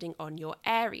depending on your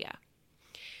area.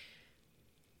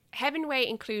 Hemingway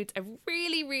includes a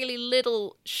really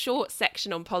little short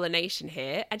section on pollination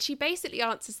here, and she basically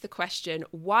answers the question,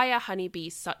 why are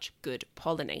honeybees such good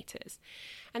pollinators?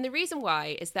 And the reason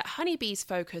why is that honeybees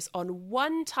focus on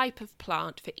one type of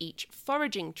plant for each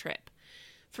foraging trip.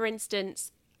 For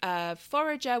instance, a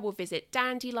forager will visit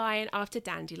dandelion after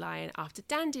dandelion after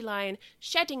dandelion,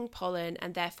 shedding pollen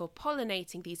and therefore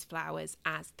pollinating these flowers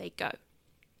as they go.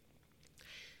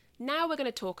 Now we're going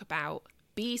to talk about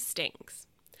bee stings.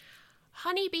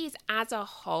 Honeybees as a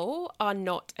whole are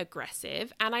not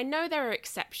aggressive, and I know there are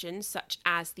exceptions such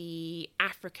as the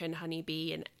African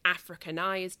honeybee and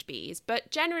Africanized bees,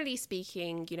 but generally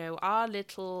speaking, our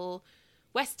little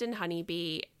Western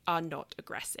honeybee are not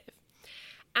aggressive.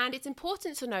 And it's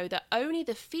important to know that only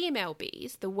the female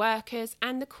bees, the workers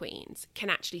and the queens, can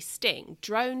actually sting.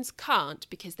 Drones can't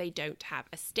because they don't have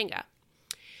a stinger.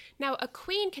 Now, a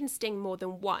queen can sting more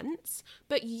than once,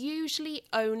 but usually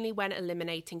only when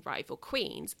eliminating rival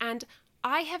queens. And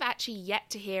I have actually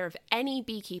yet to hear of any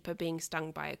beekeeper being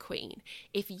stung by a queen.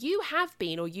 If you have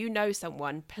been or you know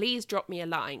someone, please drop me a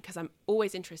line because I'm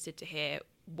always interested to hear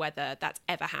whether that's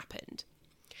ever happened.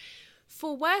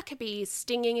 For worker bees,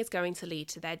 stinging is going to lead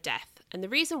to their death. And the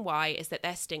reason why is that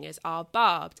their stingers are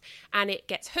barbed and it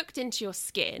gets hooked into your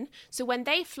skin. So when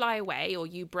they fly away or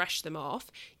you brush them off,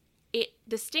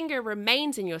 the stinger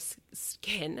remains in your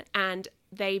skin and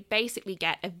they basically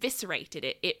get eviscerated.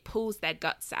 It pulls their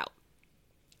guts out.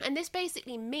 And this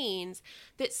basically means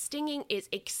that stinging is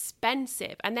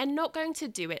expensive and they're not going to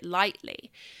do it lightly.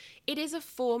 It is a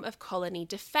form of colony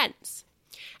defense.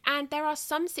 And there are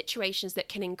some situations that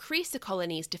can increase a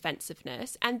colony's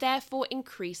defensiveness and therefore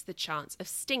increase the chance of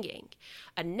stinging.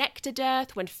 A nectar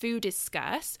dearth when food is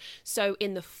scarce. So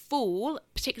in the fall,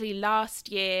 particularly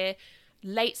last year,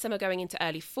 late summer going into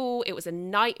early fall, it was a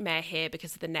nightmare here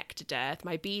because of the nectar dearth.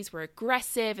 My bees were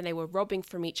aggressive and they were robbing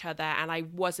from each other and I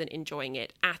wasn't enjoying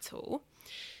it at all.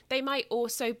 They might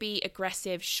also be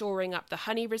aggressive shoring up the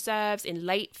honey reserves in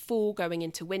late fall going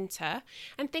into winter,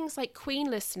 and things like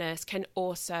queenlessness can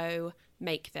also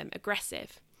make them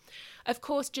aggressive. Of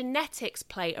course, genetics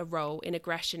play a role in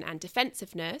aggression and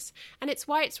defensiveness, and it's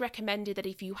why it's recommended that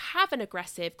if you have an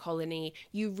aggressive colony,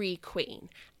 you re-queen,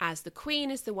 as the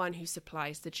queen is the one who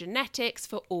supplies the genetics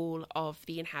for all of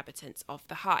the inhabitants of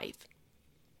the hive.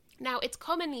 Now, it's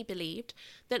commonly believed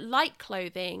that light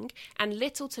clothing and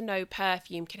little to no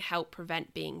perfume can help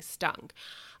prevent being stung.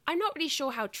 I'm not really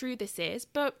sure how true this is,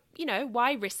 but,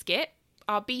 why risk it?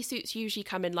 Our bee suits usually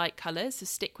come in light colours, so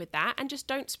stick with that and just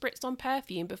don't spritz on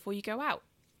perfume before you go out.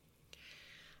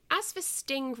 As for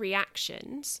sting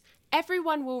reactions,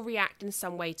 everyone will react in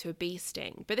some way to a bee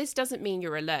sting, but this doesn't mean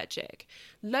you're allergic.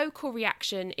 Local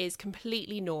reaction is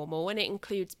completely normal and it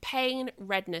includes pain,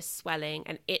 redness, swelling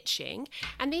and itching,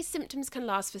 and these symptoms can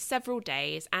last for several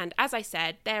days, and as I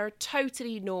said, they're a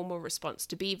totally normal response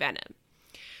to bee venom.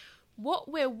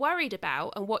 What we're worried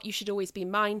about and what you should always be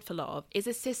mindful of is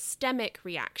a systemic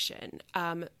reaction.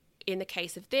 In the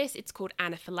case of this, it's called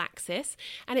anaphylaxis,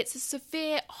 and it's a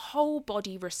severe whole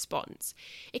body response.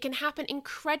 It can happen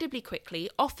incredibly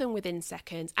quickly, often within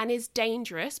seconds, and is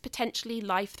dangerous, potentially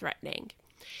life-threatening.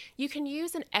 You can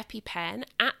use an EpiPen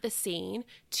at the scene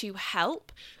to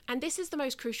help, and this is the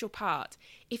most crucial part.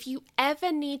 If you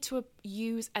ever need to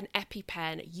use an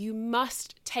EpiPen, you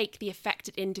must take the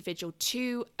affected individual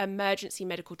to emergency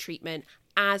medical treatment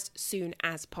as soon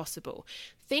as possible.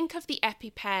 Think of the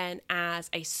EpiPen as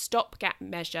a stopgap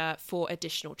measure for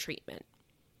additional treatment.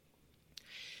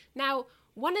 Now,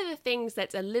 one of the things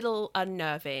that's a little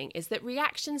unnerving is that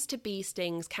reactions to bee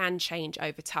stings can change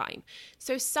over time.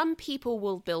 So some people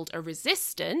will build a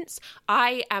resistance.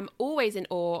 I am always in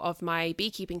awe of my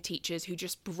beekeeping teachers who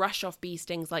just brush off bee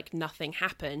stings like nothing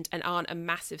happened and aren't a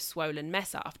massive swollen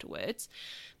mess afterwards.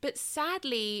 But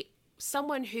sadly,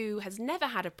 someone who has never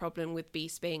had a problem with bee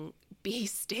stings,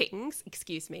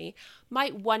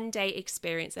 might one day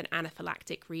experience an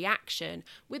anaphylactic reaction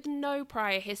with no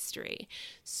prior history.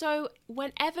 So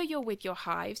whenever you're with your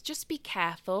hives, just be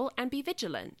careful and be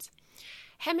vigilant.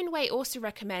 Hemingway also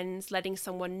recommends letting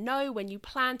someone know when you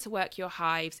plan to work your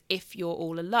hives if you're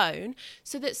all alone,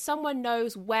 so that someone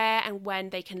knows where and when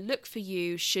they can look for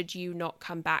you should you not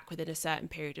come back within a certain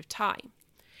period of time.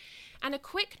 And a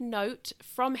quick note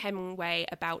from Hemingway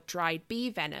about dried bee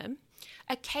venom.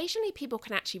 Occasionally people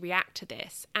can actually react to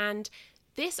this, and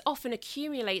this often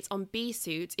accumulates on bee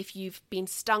suits if you've been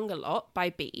stung a lot by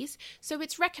bees, so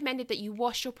it's recommended that you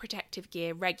wash your protective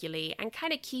gear regularly and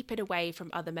kind of keep it away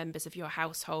from other members of your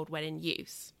household when in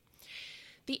use.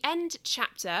 The end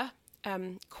chapter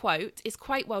quote is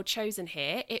quite well chosen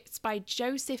here. It's by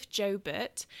Joseph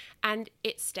Joubert, and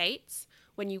it states,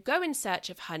 "When you go in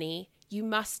search of honey, you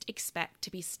must expect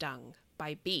to be stung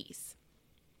by bees."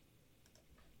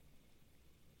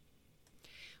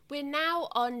 We're now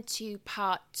on to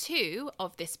part 2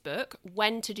 of this book,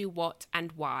 When to Do What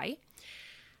and Why.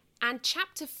 And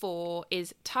chapter 4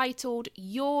 is titled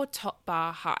Your Top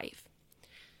Bar Hive.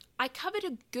 I covered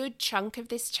a good chunk of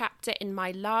this chapter in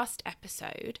my last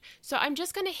episode, so I'm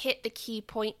just going to hit the key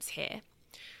points here.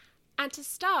 And to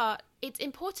start, it's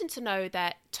important to know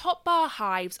that top bar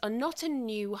hives are not a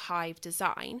new hive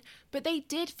design, but they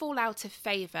did fall out of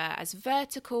favour as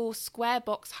vertical, square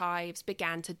box hives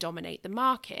began to dominate the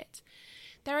market.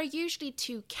 There are usually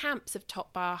 2 camps of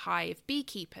top bar hive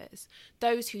beekeepers: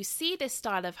 those who see this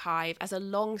style of hive as a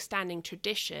long-standing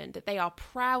tradition that they are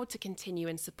proud to continue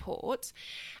and support,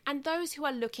 and those who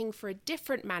are looking for a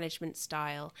different management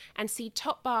style and see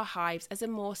top bar hives as a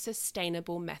more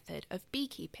sustainable method of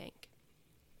beekeeping.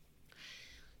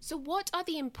 So what are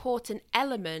the important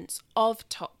elements of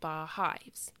top bar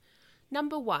hives?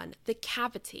 Number 1, the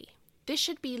cavity. This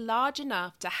should be large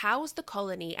enough to house the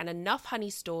colony and enough honey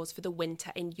stores for the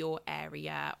winter in your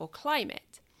area or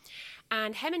climate.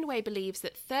 And Hemingway believes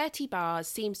that 30 bars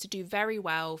seems to do very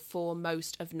well for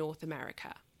most of North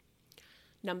America.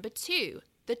 Number 2,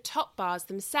 the top bars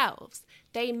themselves.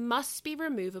 They must be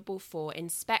removable for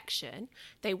inspection.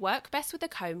 They work best with a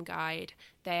comb guide.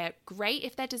 They're great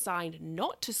if they're designed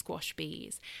not to squash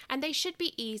bees, and they should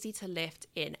be easy to lift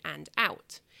in and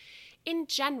out. In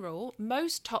general,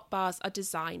 most top bars are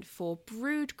designed for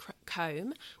brood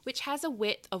comb, which has a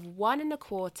width of 1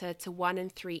 1/4 to 1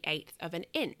 3/8 of an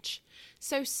inch.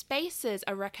 So spacers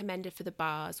are recommended for the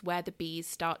bars where the bees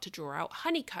start to draw out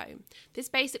honeycomb. This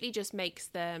basically just makes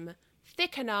them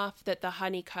thick enough that the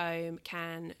honeycomb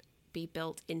can be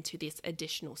built into this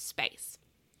additional space.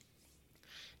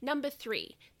 Number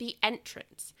 3, the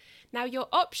entrance. Now your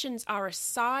options are a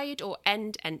side or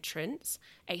end entrance,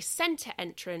 a centre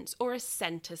entrance, or a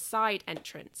centre side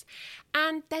entrance.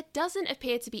 And there doesn't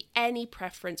appear to be any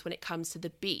preference when it comes to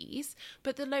the bees,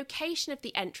 but the location of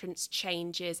the entrance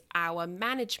changes our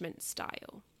management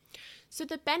style. So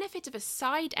the benefit of a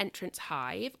side entrance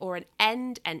hive or an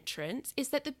end entrance is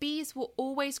that the bees will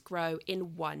always grow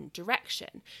in one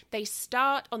direction. They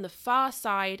start on the far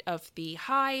side of the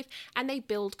hive and they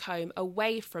build comb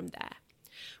away from there.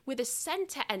 With a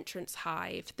centre entrance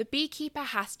hive, the beekeeper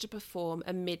has to perform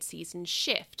a mid-season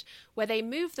shift where they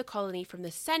move the colony from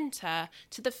the centre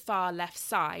to the far left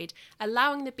side,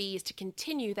 allowing the bees to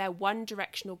continue their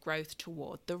one-directional growth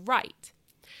toward the right.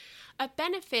 A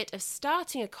benefit of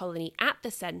starting a colony at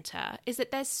the centre is that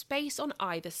there's space on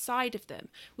either side of them,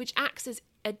 which acts as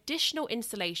additional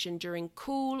insulation during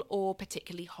cool or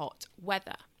particularly hot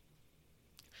weather.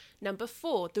 Number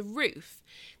 4, the roof.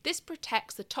 This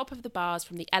protects the top of the bars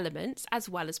from the elements as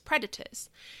well as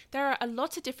predators. There are a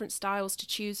lot of different styles to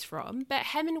choose from, but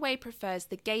Hemingway prefers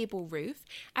the gable roof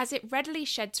as it readily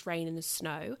sheds rain in the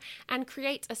snow and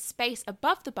creates a space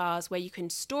above the bars where you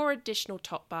can store additional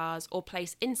top bars or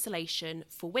place insulation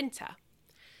for winter.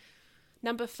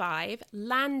 Number 5,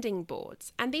 landing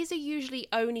boards, and these are usually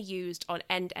only used on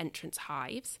end entrance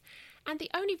hives. And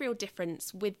the only real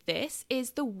difference with this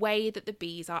is the way that the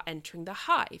bees are entering the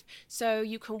hive. So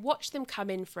you can watch them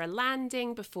come in for a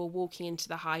landing before walking into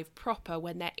the hive proper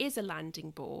when there is a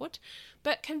landing board.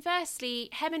 But conversely,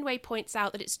 Hemingway points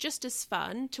out that it's just as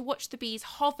fun to watch the bees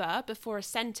hover before a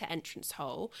centre entrance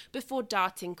hole before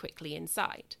darting quickly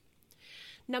inside.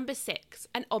 Number 6,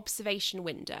 an observation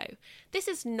window. This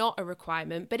is not a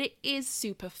requirement, but it is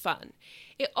super fun.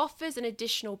 It offers an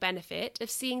additional benefit of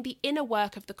seeing the inner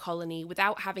work of the colony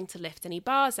without having to lift any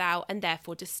bars out and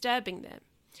therefore disturbing them.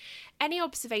 Any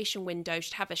observation window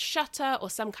should have a shutter or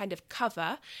some kind of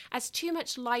cover, as too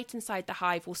much light inside the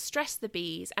hive will stress the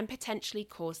bees and potentially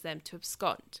cause them to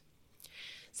abscond.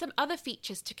 Some other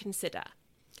features to consider.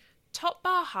 Top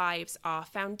bar hives are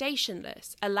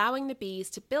foundationless, allowing the bees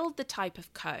to build the type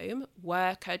of comb,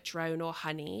 worker, drone or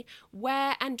honey,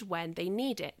 where and when they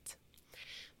need it.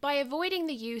 By avoiding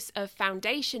the use of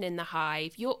foundation in the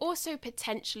hive, you're also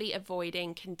potentially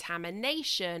avoiding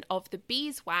contamination of the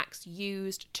beeswax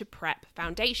used to prep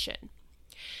foundation.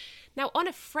 Now, on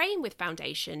a frame with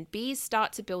foundation, bees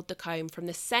start to build the comb from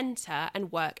the centre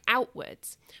and work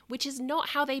outwards, which is not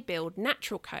how they build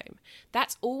natural comb.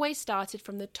 That's always started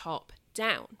from the top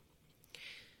down.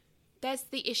 There's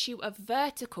the issue of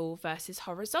vertical versus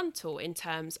horizontal in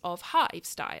terms of hive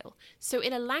style. So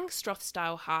in a Langstroth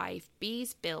style hive,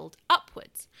 bees build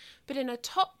upwards, but in a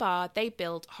top bar, they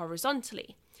build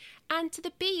horizontally. And to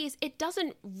the bees, it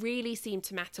doesn't really seem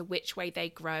to matter which way they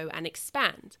grow and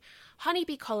expand.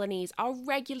 Honeybee colonies are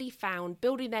regularly found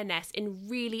building their nests in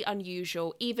really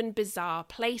unusual, even bizarre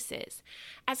places.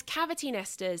 As cavity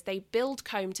nesters, they build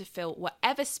comb to fill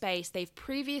whatever space they've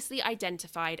previously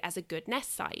identified as a good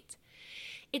nest site.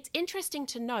 It's interesting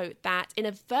to note that in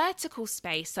a vertical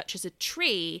space, such as a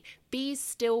tree, bees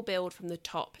still build from the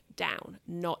top down,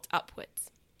 not upwards.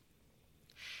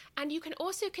 And you can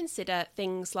also consider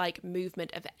things like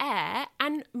movement of air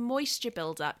and moisture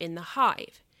buildup in the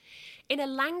hive. In a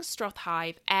Langstroth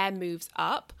hive, air moves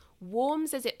up,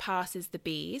 warms as it passes the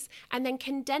bees, and then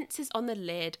condenses on the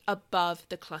lid above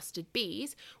the clustered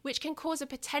bees, which can cause a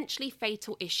potentially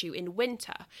fatal issue in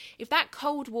winter. If that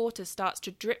cold water starts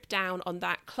to drip down on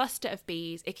that cluster of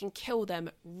bees, it can kill them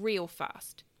real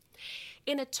fast.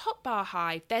 In a top bar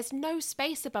hive, there's no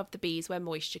space above the bees where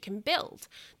moisture can build.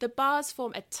 The bars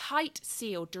form a tight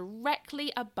seal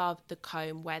directly above the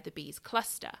comb where the bees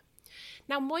cluster.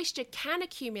 Now, moisture can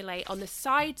accumulate on the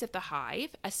sides of the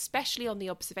hive, especially on the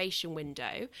observation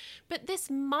window, but this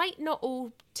might not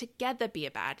altogether be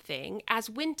a bad thing, as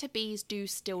winter bees do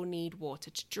still need water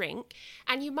to drink.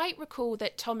 And you might recall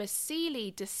that Thomas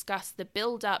Seeley discussed the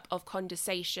build-up of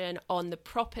condensation on the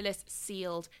propolis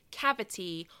sealed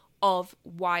cavity of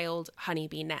wild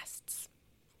honeybee nests.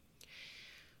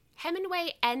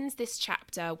 Hemingway ends this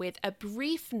chapter with a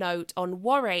brief note on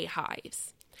Warre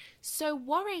hives. So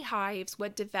Warre hives were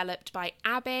developed by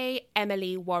Abbe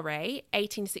Emily Warre,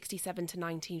 1867 to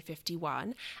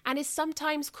 1951, and is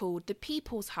sometimes called the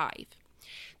People's Hive.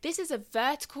 This is a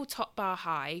vertical top bar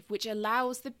hive which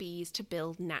allows the bees to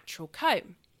build natural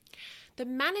comb. The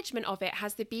management of it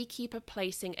has the beekeeper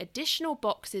placing additional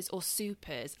boxes or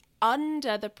supers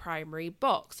under the primary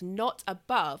box, not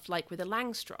above like with a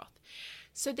Langstroth.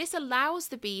 So this allows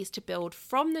the bees to build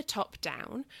from the top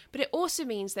down, but it also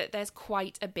means that there's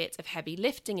quite a bit of heavy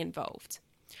lifting involved.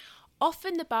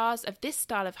 Often the bars of this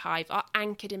style of hive are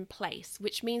anchored in place,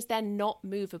 which means they're not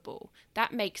movable.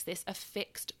 That makes this a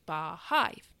fixed bar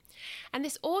hive. And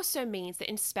this also means that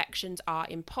inspections are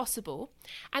impossible,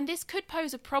 and this could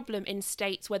pose a problem in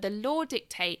states where the law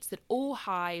dictates that all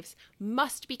hives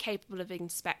must be capable of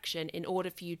inspection in order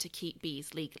for you to keep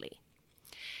bees legally.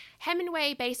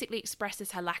 Hemingway basically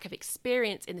expresses her lack of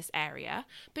experience in this area,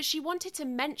 but she wanted to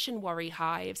mention Warre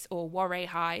hives, or Warre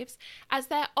hives, as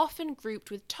they're often grouped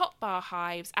with top bar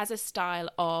hives as a style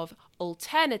of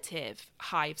alternative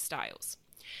hive styles.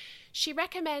 She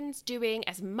recommends doing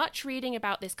as much reading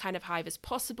about this kind of hive as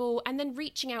possible and then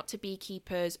reaching out to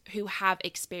beekeepers who have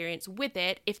experience with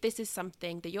it if this is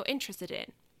something that you're interested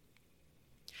in.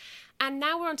 And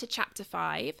now we're on to chapter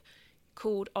 5,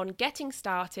 called On Getting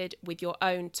Started with Your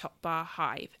Own Top Bar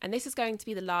Hive. And this is going to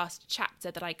be the last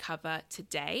chapter that I cover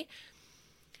today.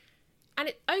 And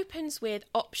it opens with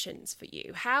options for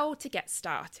you, how to get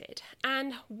started.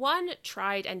 And one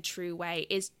tried and true way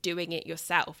is doing it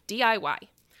yourself, DIY.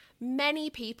 Many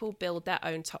people build their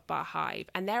own top bar hive,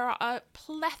 and there are a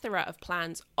plethora of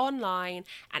plans online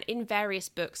and in various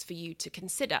books for you to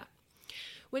consider.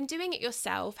 When doing it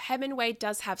yourself, Hemingway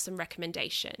does have some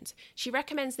recommendations. She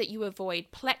recommends that you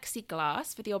avoid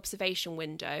plexiglass for the observation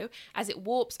window as it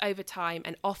warps over time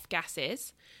and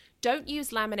off-gases. Don't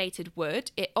use laminated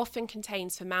wood, it often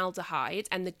contains formaldehyde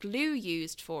and the glue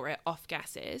used for it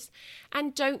off-gases.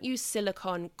 And don't use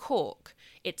silicone cork,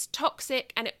 it's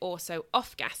toxic and it also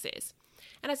off-gases.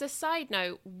 And as a side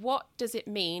note, what does it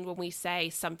mean when we say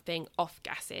something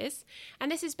off-gases?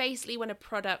 And this is basically when a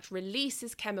product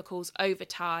releases chemicals over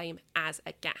time as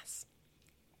a gas.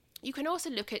 You can also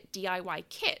look at DIY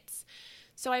kits.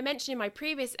 So I mentioned in my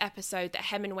previous episode that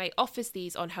Hemingway offers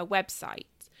these on her website.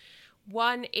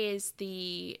 One is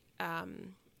the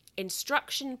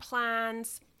instruction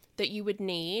plans that you would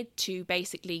need to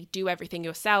basically do everything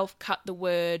yourself, cut the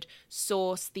wood,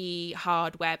 source the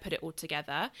hardware, put it all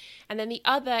together. And then the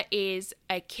other is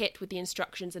a kit with the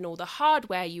instructions and all the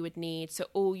hardware you would need. So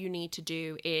all you need to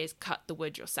do is cut the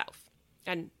wood yourself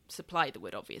and supply the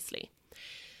wood, obviously.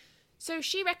 So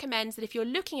she recommends that if you're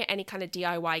looking at any kind of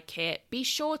DIY kit, be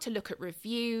sure to look at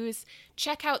reviews,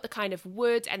 check out the kind of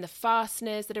wood and the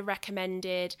fasteners that are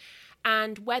recommended,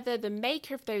 and whether the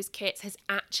maker of those kits has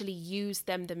actually used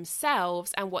them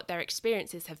themselves and what their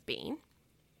experiences have been.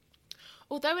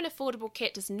 Although an affordable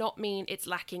kit does not mean it's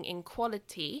lacking in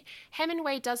quality,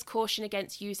 Hemingway does caution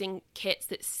against using kits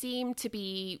that seem to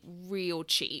be real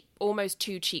cheap, almost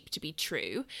too cheap to be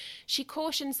true. She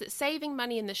cautions that saving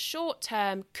money in the short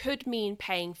term could mean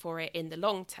paying for it in the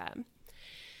long term.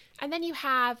 And then you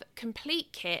have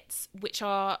complete kits, which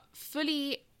are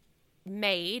fully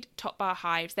made top bar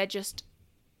hives. They're just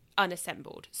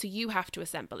unassembled, so you have to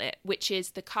assemble it, which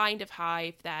is the kind of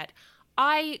hive that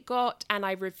I got and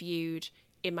I reviewed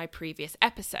in my previous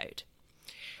episode.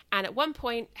 And at one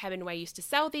point, Hemingway used to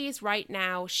sell these. Right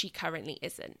now, she currently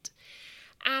isn't.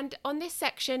 And on this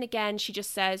section, again, she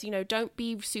just says, don't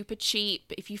be super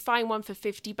cheap. If you find one for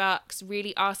 $50,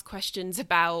 really ask questions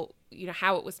about,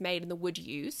 how it was made and the wood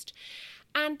used.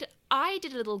 And I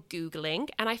did a little Googling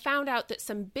and I found out that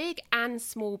some big and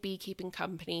small beekeeping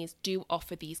companies do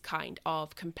offer these kind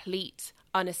of complete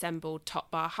unassembled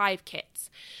top bar hive kits.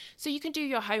 So you can do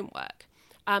your homework.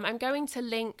 I'm going to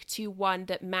link to one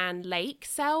that Mann Lake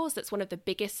sells. That's one of the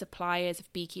biggest suppliers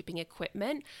of beekeeping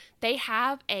equipment. They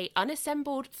have a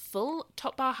unassembled full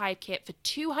top bar hive kit for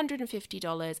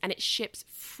 $250 and it ships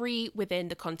free within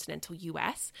the continental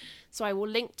US. So I will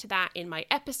link to that in my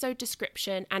episode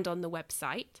description and on the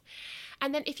website.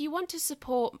 And then if you want to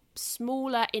support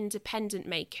smaller independent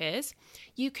makers,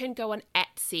 you can go on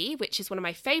Etsy, which is one of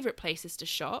my favorite places to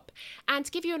shop. And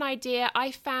to give you an idea,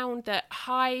 I found that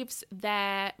hives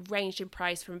there ranged in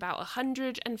price from about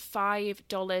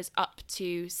 $105 up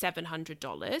to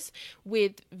 $700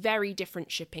 with very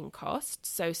different shipping costs.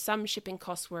 So some shipping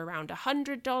costs were around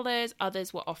 $100,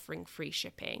 others were offering free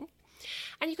shipping.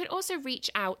 And you can also reach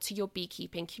out to your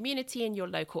beekeeping community in your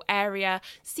local area,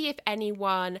 see if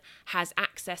anyone has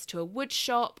access to a wood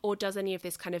shop or does any of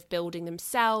this kind of building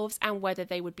themselves and whether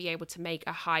they would be able to make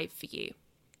a hive for you.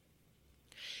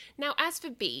 Now, as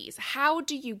for bees, how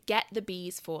do you get the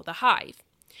bees for the hive?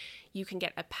 You can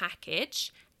get a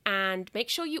package and make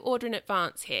sure you order in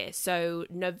advance here. So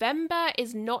November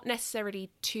is not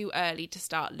necessarily too early to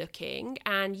start looking,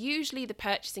 and usually the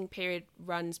purchasing period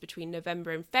runs between November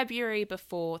and February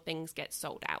before things get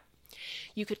sold out.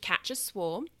 You could catch a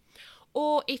swarm,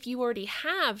 or if you already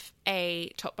have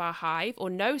a top bar hive or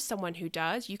know someone who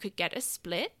does, you could get a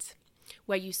split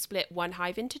where you split one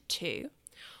hive into two.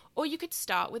 Or you could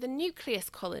start with a nucleus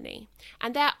colony.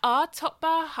 And there are top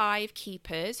bar hive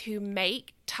keepers who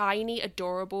make tiny,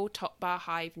 adorable top bar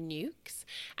hive nukes.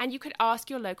 And you could ask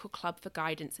your local club for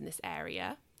guidance in this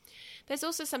area. There's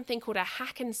also something called a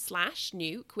hack and slash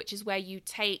nuke, which is where you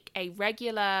take a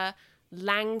regular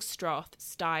Langstroth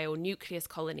style nucleus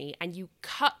colony and you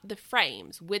cut the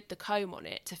frames with the comb on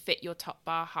it to fit your top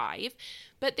bar hive.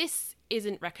 But this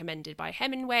isn't recommended by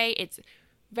Hemingway. It's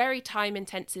very time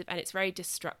intensive and it's very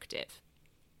destructive.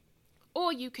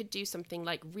 Or you could do something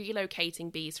like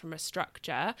relocating bees from a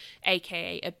structure,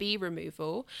 aka a bee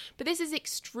removal. But this is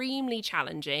extremely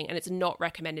challenging and it's not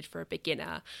recommended for a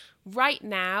beginner. Right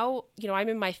now, I'm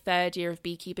in my 3rd year of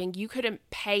beekeeping. You couldn't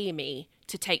pay me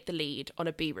to take the lead on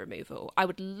a bee removal. I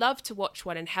would love to watch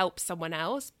one and help someone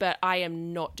else, but I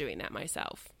am not doing that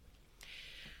myself.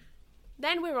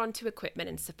 Then we're on to equipment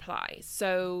and supplies.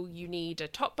 So you need a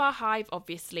top bar hive,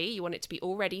 obviously. You want it to be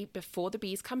all ready before the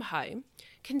bees come home.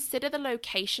 Consider the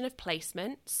location of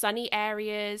placement. Sunny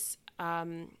areas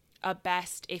are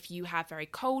best if you have very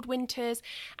cold winters,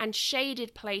 and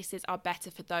shaded places are better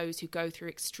for those who go through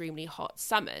extremely hot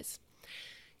summers.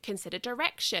 Consider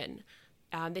direction.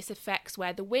 This affects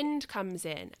where the wind comes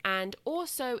in, and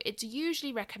also it's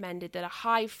usually recommended that a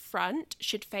hive front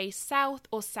should face south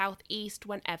or southeast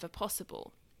whenever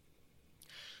possible.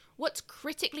 What's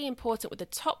critically important with a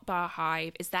top bar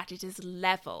hive is that it is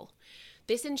level.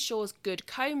 This ensures good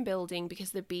comb building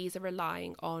because the bees are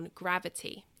relying on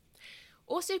gravity.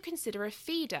 Also consider a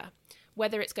feeder,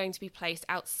 whether it's going to be placed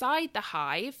outside the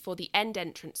hive for the end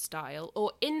entrance style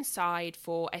or inside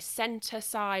for a centre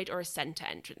side or a centre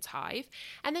entrance hive,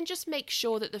 and then just make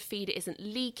sure that the feeder isn't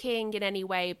leaking in any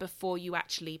way before you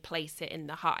actually place it in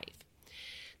the hive.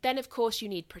 Then of course you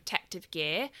need protective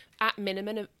gear, at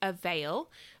minimum a veil,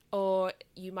 or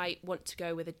you might want to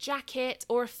go with a jacket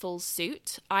or a full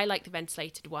suit. I like the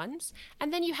ventilated ones.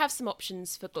 And then you have some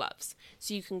options for gloves.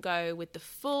 So you can go with the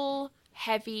full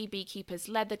heavy beekeeper's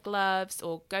leather gloves,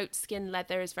 or goatskin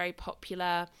leather is very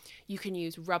popular. You can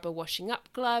use rubber washing up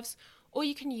gloves, or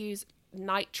you can use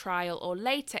nitrile or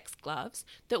latex gloves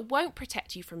that won't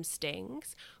protect you from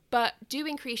stings, but do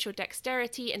increase your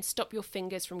dexterity and stop your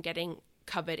fingers from getting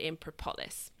covered in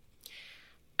propolis.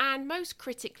 And most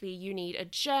critically, you need a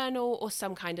journal or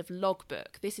some kind of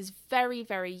logbook. This is very,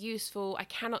 very useful. I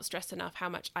cannot stress enough how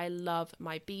much I love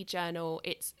my bee journal.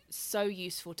 It's so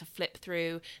useful to flip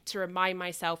through, to remind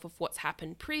myself of what's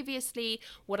happened previously,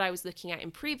 what I was looking at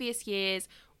in previous years,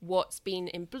 what's been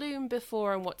in bloom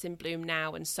before and what's in bloom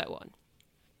now, and so on.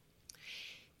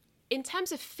 In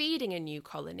terms of feeding a new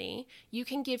colony, you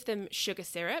can give them sugar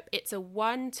syrup. It's a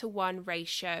 1-to-1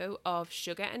 ratio of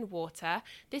sugar and water.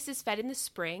 This is fed in the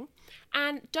spring,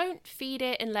 and don't feed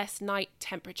it unless night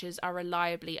temperatures are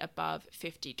reliably above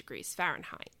 50 degrees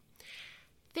Fahrenheit.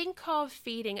 Think of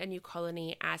feeding a new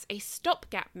colony as a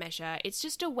stopgap measure. It's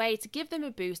just a way to give them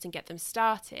a boost and get them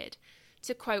started.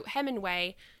 To quote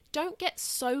Hemingway, "Don't get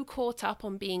so caught up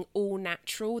on being all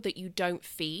natural that you don't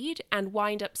feed and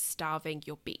wind up starving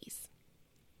your bees."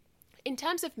 In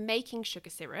terms of making sugar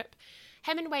syrup,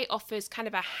 Hemingway offers kind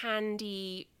of a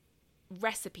handy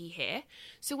recipe here.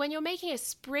 So when you're making a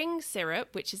spring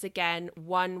syrup, which is again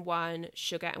 1-1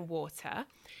 sugar and water,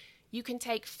 you can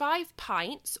take 5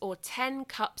 pints or 10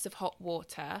 cups of hot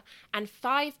water and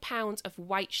 5 pounds of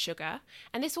white sugar,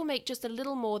 and this will make just a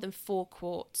little more than 4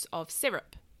 quarts of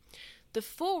syrup. The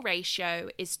full ratio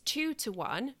is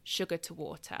 2-to-1 sugar to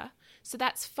water, so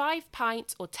that's 5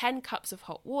 pints or 10 cups of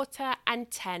hot water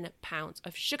and 10 pounds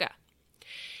of sugar.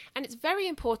 And it's very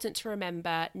important to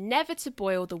remember never to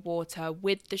boil the water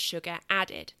with the sugar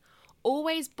added.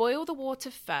 Always boil the water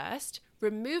first,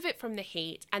 remove it from the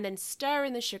heat, and then stir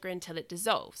in the sugar until it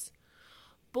dissolves.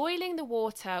 Boiling the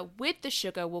water with the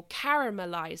sugar will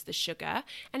caramelize the sugar,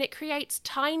 and it creates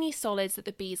tiny solids that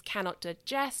the bees cannot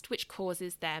digest, which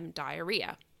causes them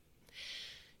diarrhea.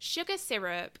 Sugar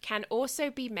syrup can also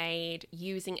be made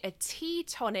using a tea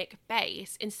tonic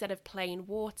base instead of plain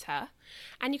water,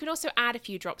 and you can also add a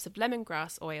few drops of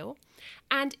lemongrass oil.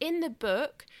 And in the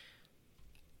book,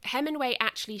 Hemingway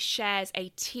actually shares a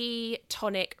tea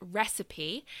tonic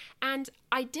recipe, and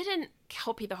I didn't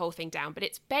copy the whole thing down, but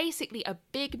it's basically a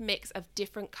big mix of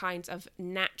different kinds of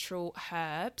natural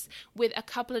herbs with a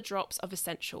couple of drops of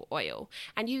essential oil,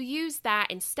 and you use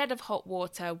that instead of hot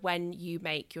water when you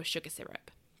make your sugar syrup.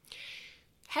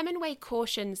 Hemingway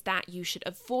cautions that you should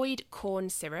avoid corn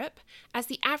syrup, as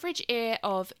the average ear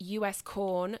of US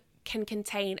corn can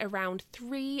contain around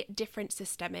 3 different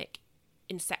systemic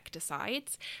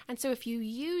insecticides, and so if you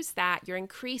use that, you're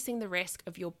increasing the risk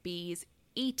of your bees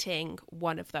eating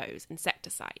one of those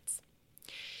insecticides.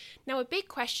 Now, a big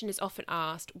question is often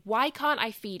asked, why can't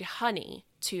I feed honey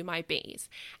to my bees?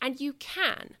 And you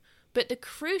can, but the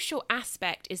crucial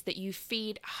aspect is that you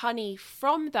feed honey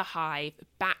from the hive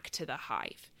back to the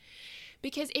hive.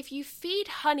 Because if you feed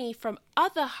honey from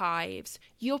other hives,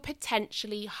 you're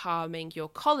potentially harming your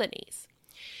colonies.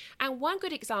 And one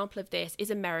good example of this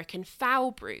is American foul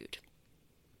brood.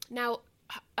 Now,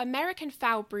 American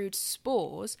foul brood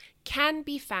spores can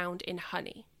be found in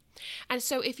honey. And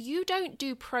so if you don't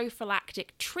do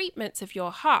prophylactic treatments of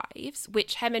your hives,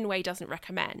 which Hemingway doesn't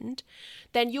recommend,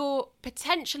 then you're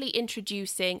potentially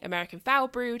introducing American foul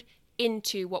brood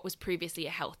into what was previously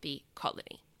a healthy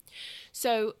colony.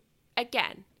 So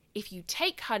again, if you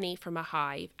take honey from a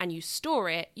hive and you store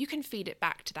it, you can feed it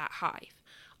back to that hive.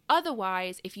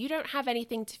 Otherwise, if you don't have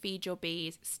anything to feed your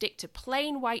bees, stick to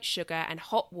plain white sugar and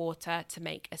hot water to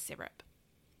make a syrup.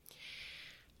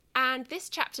 And this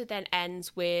chapter then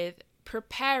ends with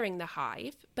preparing the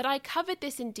hive, but I covered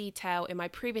this in detail in my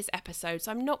previous episode,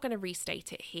 so I'm not going to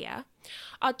restate it here.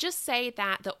 I'll just say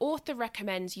that the author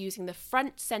recommends using the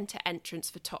front center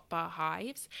entrance for top bar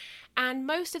hives, and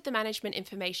most of the management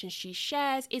information she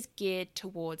shares is geared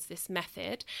towards this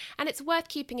method, and it's worth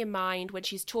keeping in mind when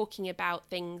she's talking about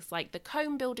things like the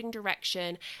comb building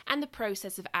direction and the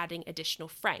process of adding additional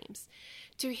frames.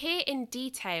 To hear in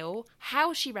detail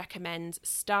how she recommends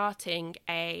starting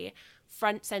a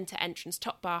front center entrance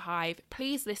top bar hive,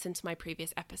 please listen to my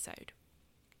previous episode.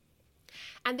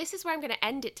 And this is where I'm going to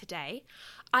end it today.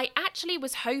 I actually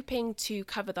was hoping to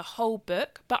cover the whole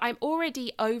book, but I'm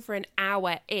already over an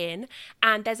hour in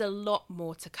and there's a lot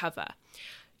more to cover.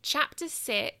 Chapter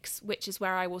 6, which is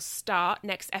where I will start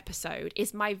next episode,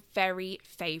 is my very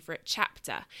favourite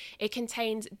chapter. It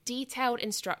contains detailed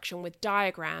instruction with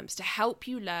diagrams to help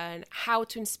you learn how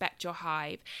to inspect your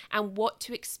hive and what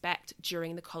to expect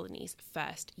during the colony's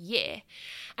first year.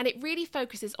 And it really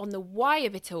focuses on the why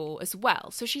of it all as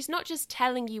well. So she's not just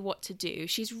telling you what to do,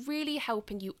 she's really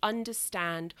helping you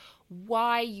understand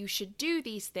why you should do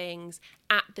these things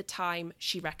at the time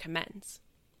she recommends.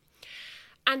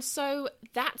 And so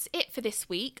that's it for this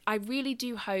week. I really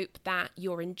do hope that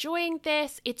you're enjoying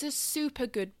this. It's a super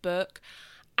good book.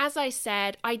 As I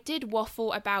said, I did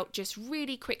waffle about just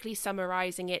really quickly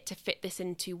summarising it to fit this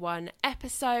into one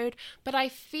episode, but I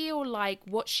feel like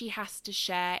what she has to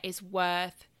share is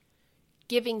worth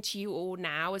giving to you all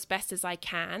now as best as I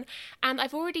can. And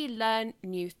I've already learned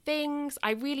new things.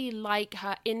 I really like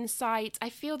her insights. I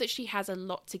feel that she has a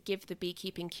lot to give the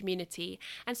beekeeping community.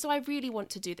 And so I really want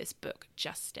to do this book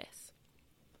justice.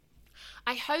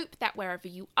 I hope that wherever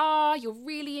you are, you're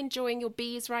really enjoying your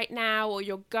bees right now, or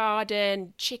your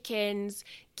garden, chickens,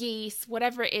 geese,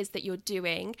 whatever it is that you're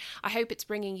doing. I hope it's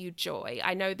bringing you joy.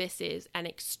 I know this is an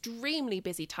extremely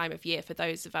busy time of year for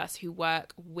those of us who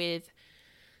work with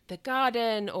the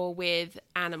garden or with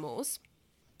animals.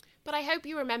 But I hope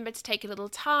you remember to take a little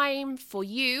time for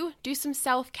you, do some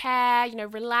self-care,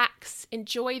 relax,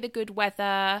 enjoy the good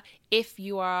weather if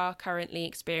you are currently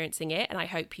experiencing it, and I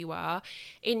hope you are.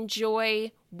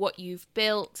 Enjoy what you've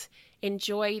built,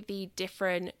 enjoy the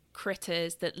different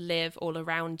critters that live all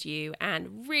around you,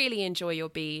 and really enjoy your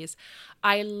bees.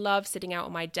 I love sitting out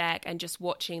on my deck and just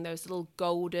watching those little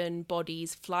golden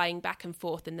bodies flying back and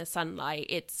forth in the sunlight.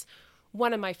 It's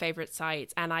one of my favourite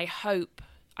sights, and I hope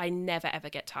I never ever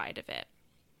get tired of it.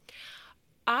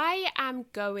 I am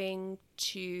going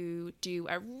to do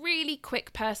a really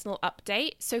quick personal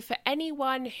update. So for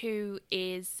anyone who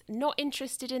is not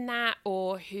interested in that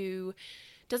or who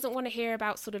doesn't want to hear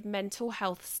about sort of mental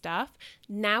health stuff,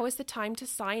 now is the time to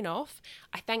sign off.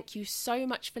 I thank you so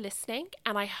much for listening,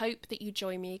 and I hope that you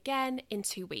join me again in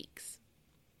 2 weeks.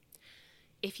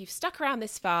 If you've stuck around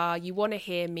this far, you want to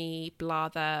hear me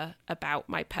blather about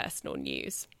my personal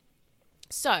news.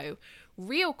 So,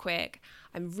 real quick,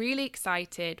 I'm really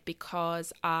excited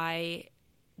because I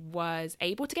was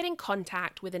able to get in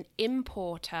contact with an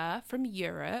importer from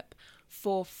Europe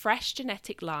for fresh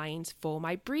genetic lines for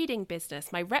my breeding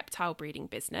business, my reptile breeding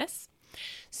business.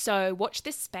 So, watch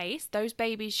this space. Those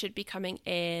babies should be coming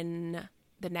in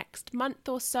the next month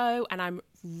or so, and I'm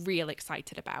real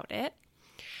excited about it.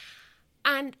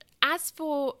 And as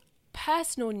for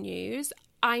personal news,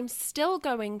 I'm still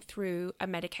going through a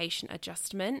medication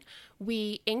adjustment.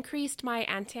 We increased my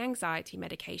anti-anxiety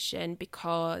medication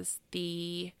because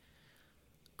the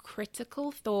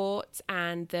critical thoughts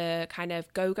and the kind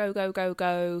of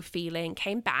go feeling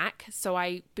came back. So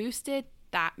I boosted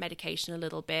that medication a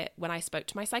little bit when I spoke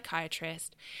to my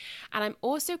psychiatrist. And I'm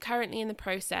also currently in the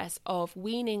process of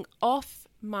weaning off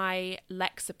my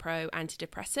Lexapro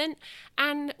antidepressant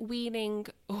and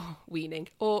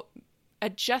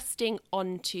adjusting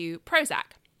onto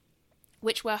Prozac,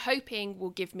 which we're hoping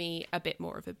will give me a bit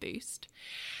more of a boost.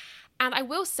 And I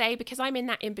will say, because I'm in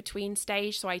that in-between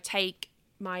stage, so I take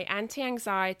my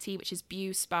anti-anxiety, which is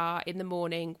Buspar, in the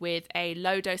morning with a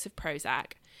low dose of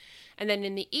Prozac. And then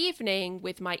in the evening,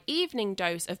 with my evening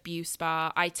dose of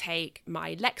Buspar, I take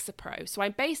my Lexapro. So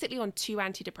I'm basically on 2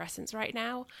 antidepressants right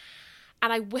now.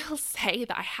 And I will say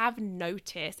that I have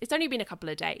noticed, it's only been a couple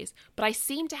of days, but I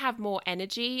seem to have more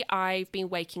energy. I've been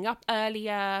waking up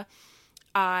earlier.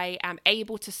 I am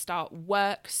able to start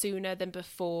work sooner than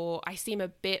before. I seem a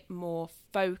bit more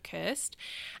focused.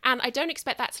 And I don't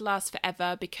expect that to last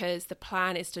forever because the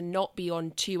plan is to not be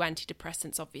on 2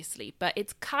 antidepressants, obviously. But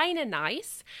it's kind of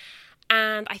nice.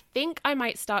 And I think I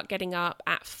might start getting up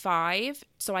at 5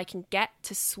 so I can get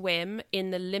to swim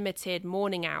in the limited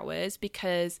morning hours,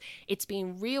 because it's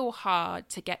been real hard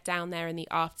to get down there in the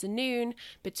afternoon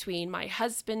between my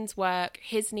husband's work,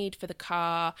 his need for the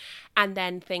car, and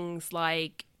then things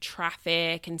like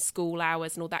traffic and school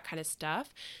hours and all that kind of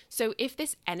stuff. So if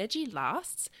this energy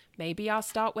lasts, maybe I'll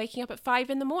start waking up at 5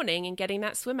 in the morning and getting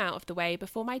that swim out of the way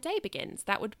before my day begins.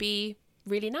 That would be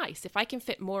really nice. If I can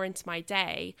fit more into my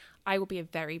day, I will be a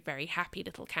very, very happy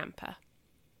little camper.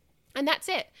 And that's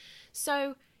it.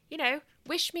 So,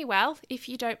 wish me well if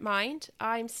you don't mind.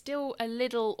 I'm still a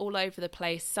little all over the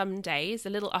place some days,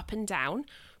 a little up and down,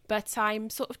 but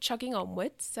I'm sort of chugging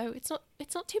onwards, so it's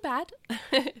not too bad.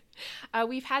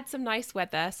 We've had some nice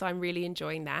weather, so I'm really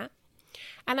enjoying that.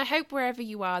 And I hope wherever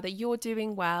you are that you're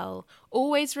doing well.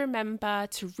 Always remember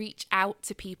to reach out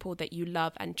to people that you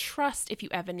love and trust if you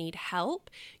ever need help.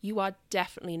 You are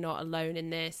definitely not alone in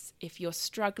this. If you're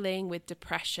struggling with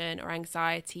depression or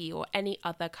anxiety or any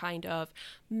other kind of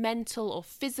mental or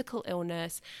physical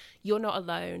illness, you're not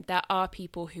alone. There are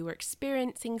people who are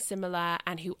experiencing similar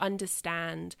and who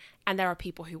understand, and there are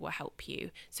people who will help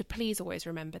you. So please always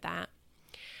remember that.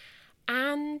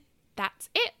 And that's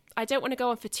it. I don't want to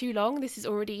go on for too long. This is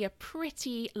already a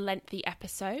pretty lengthy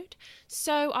episode.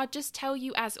 So I'll just tell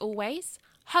you, as always,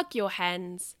 hug your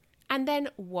hens and then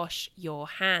wash your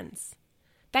hands.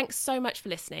 Thanks so much for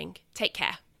listening. Take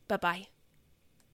care. Bye-bye.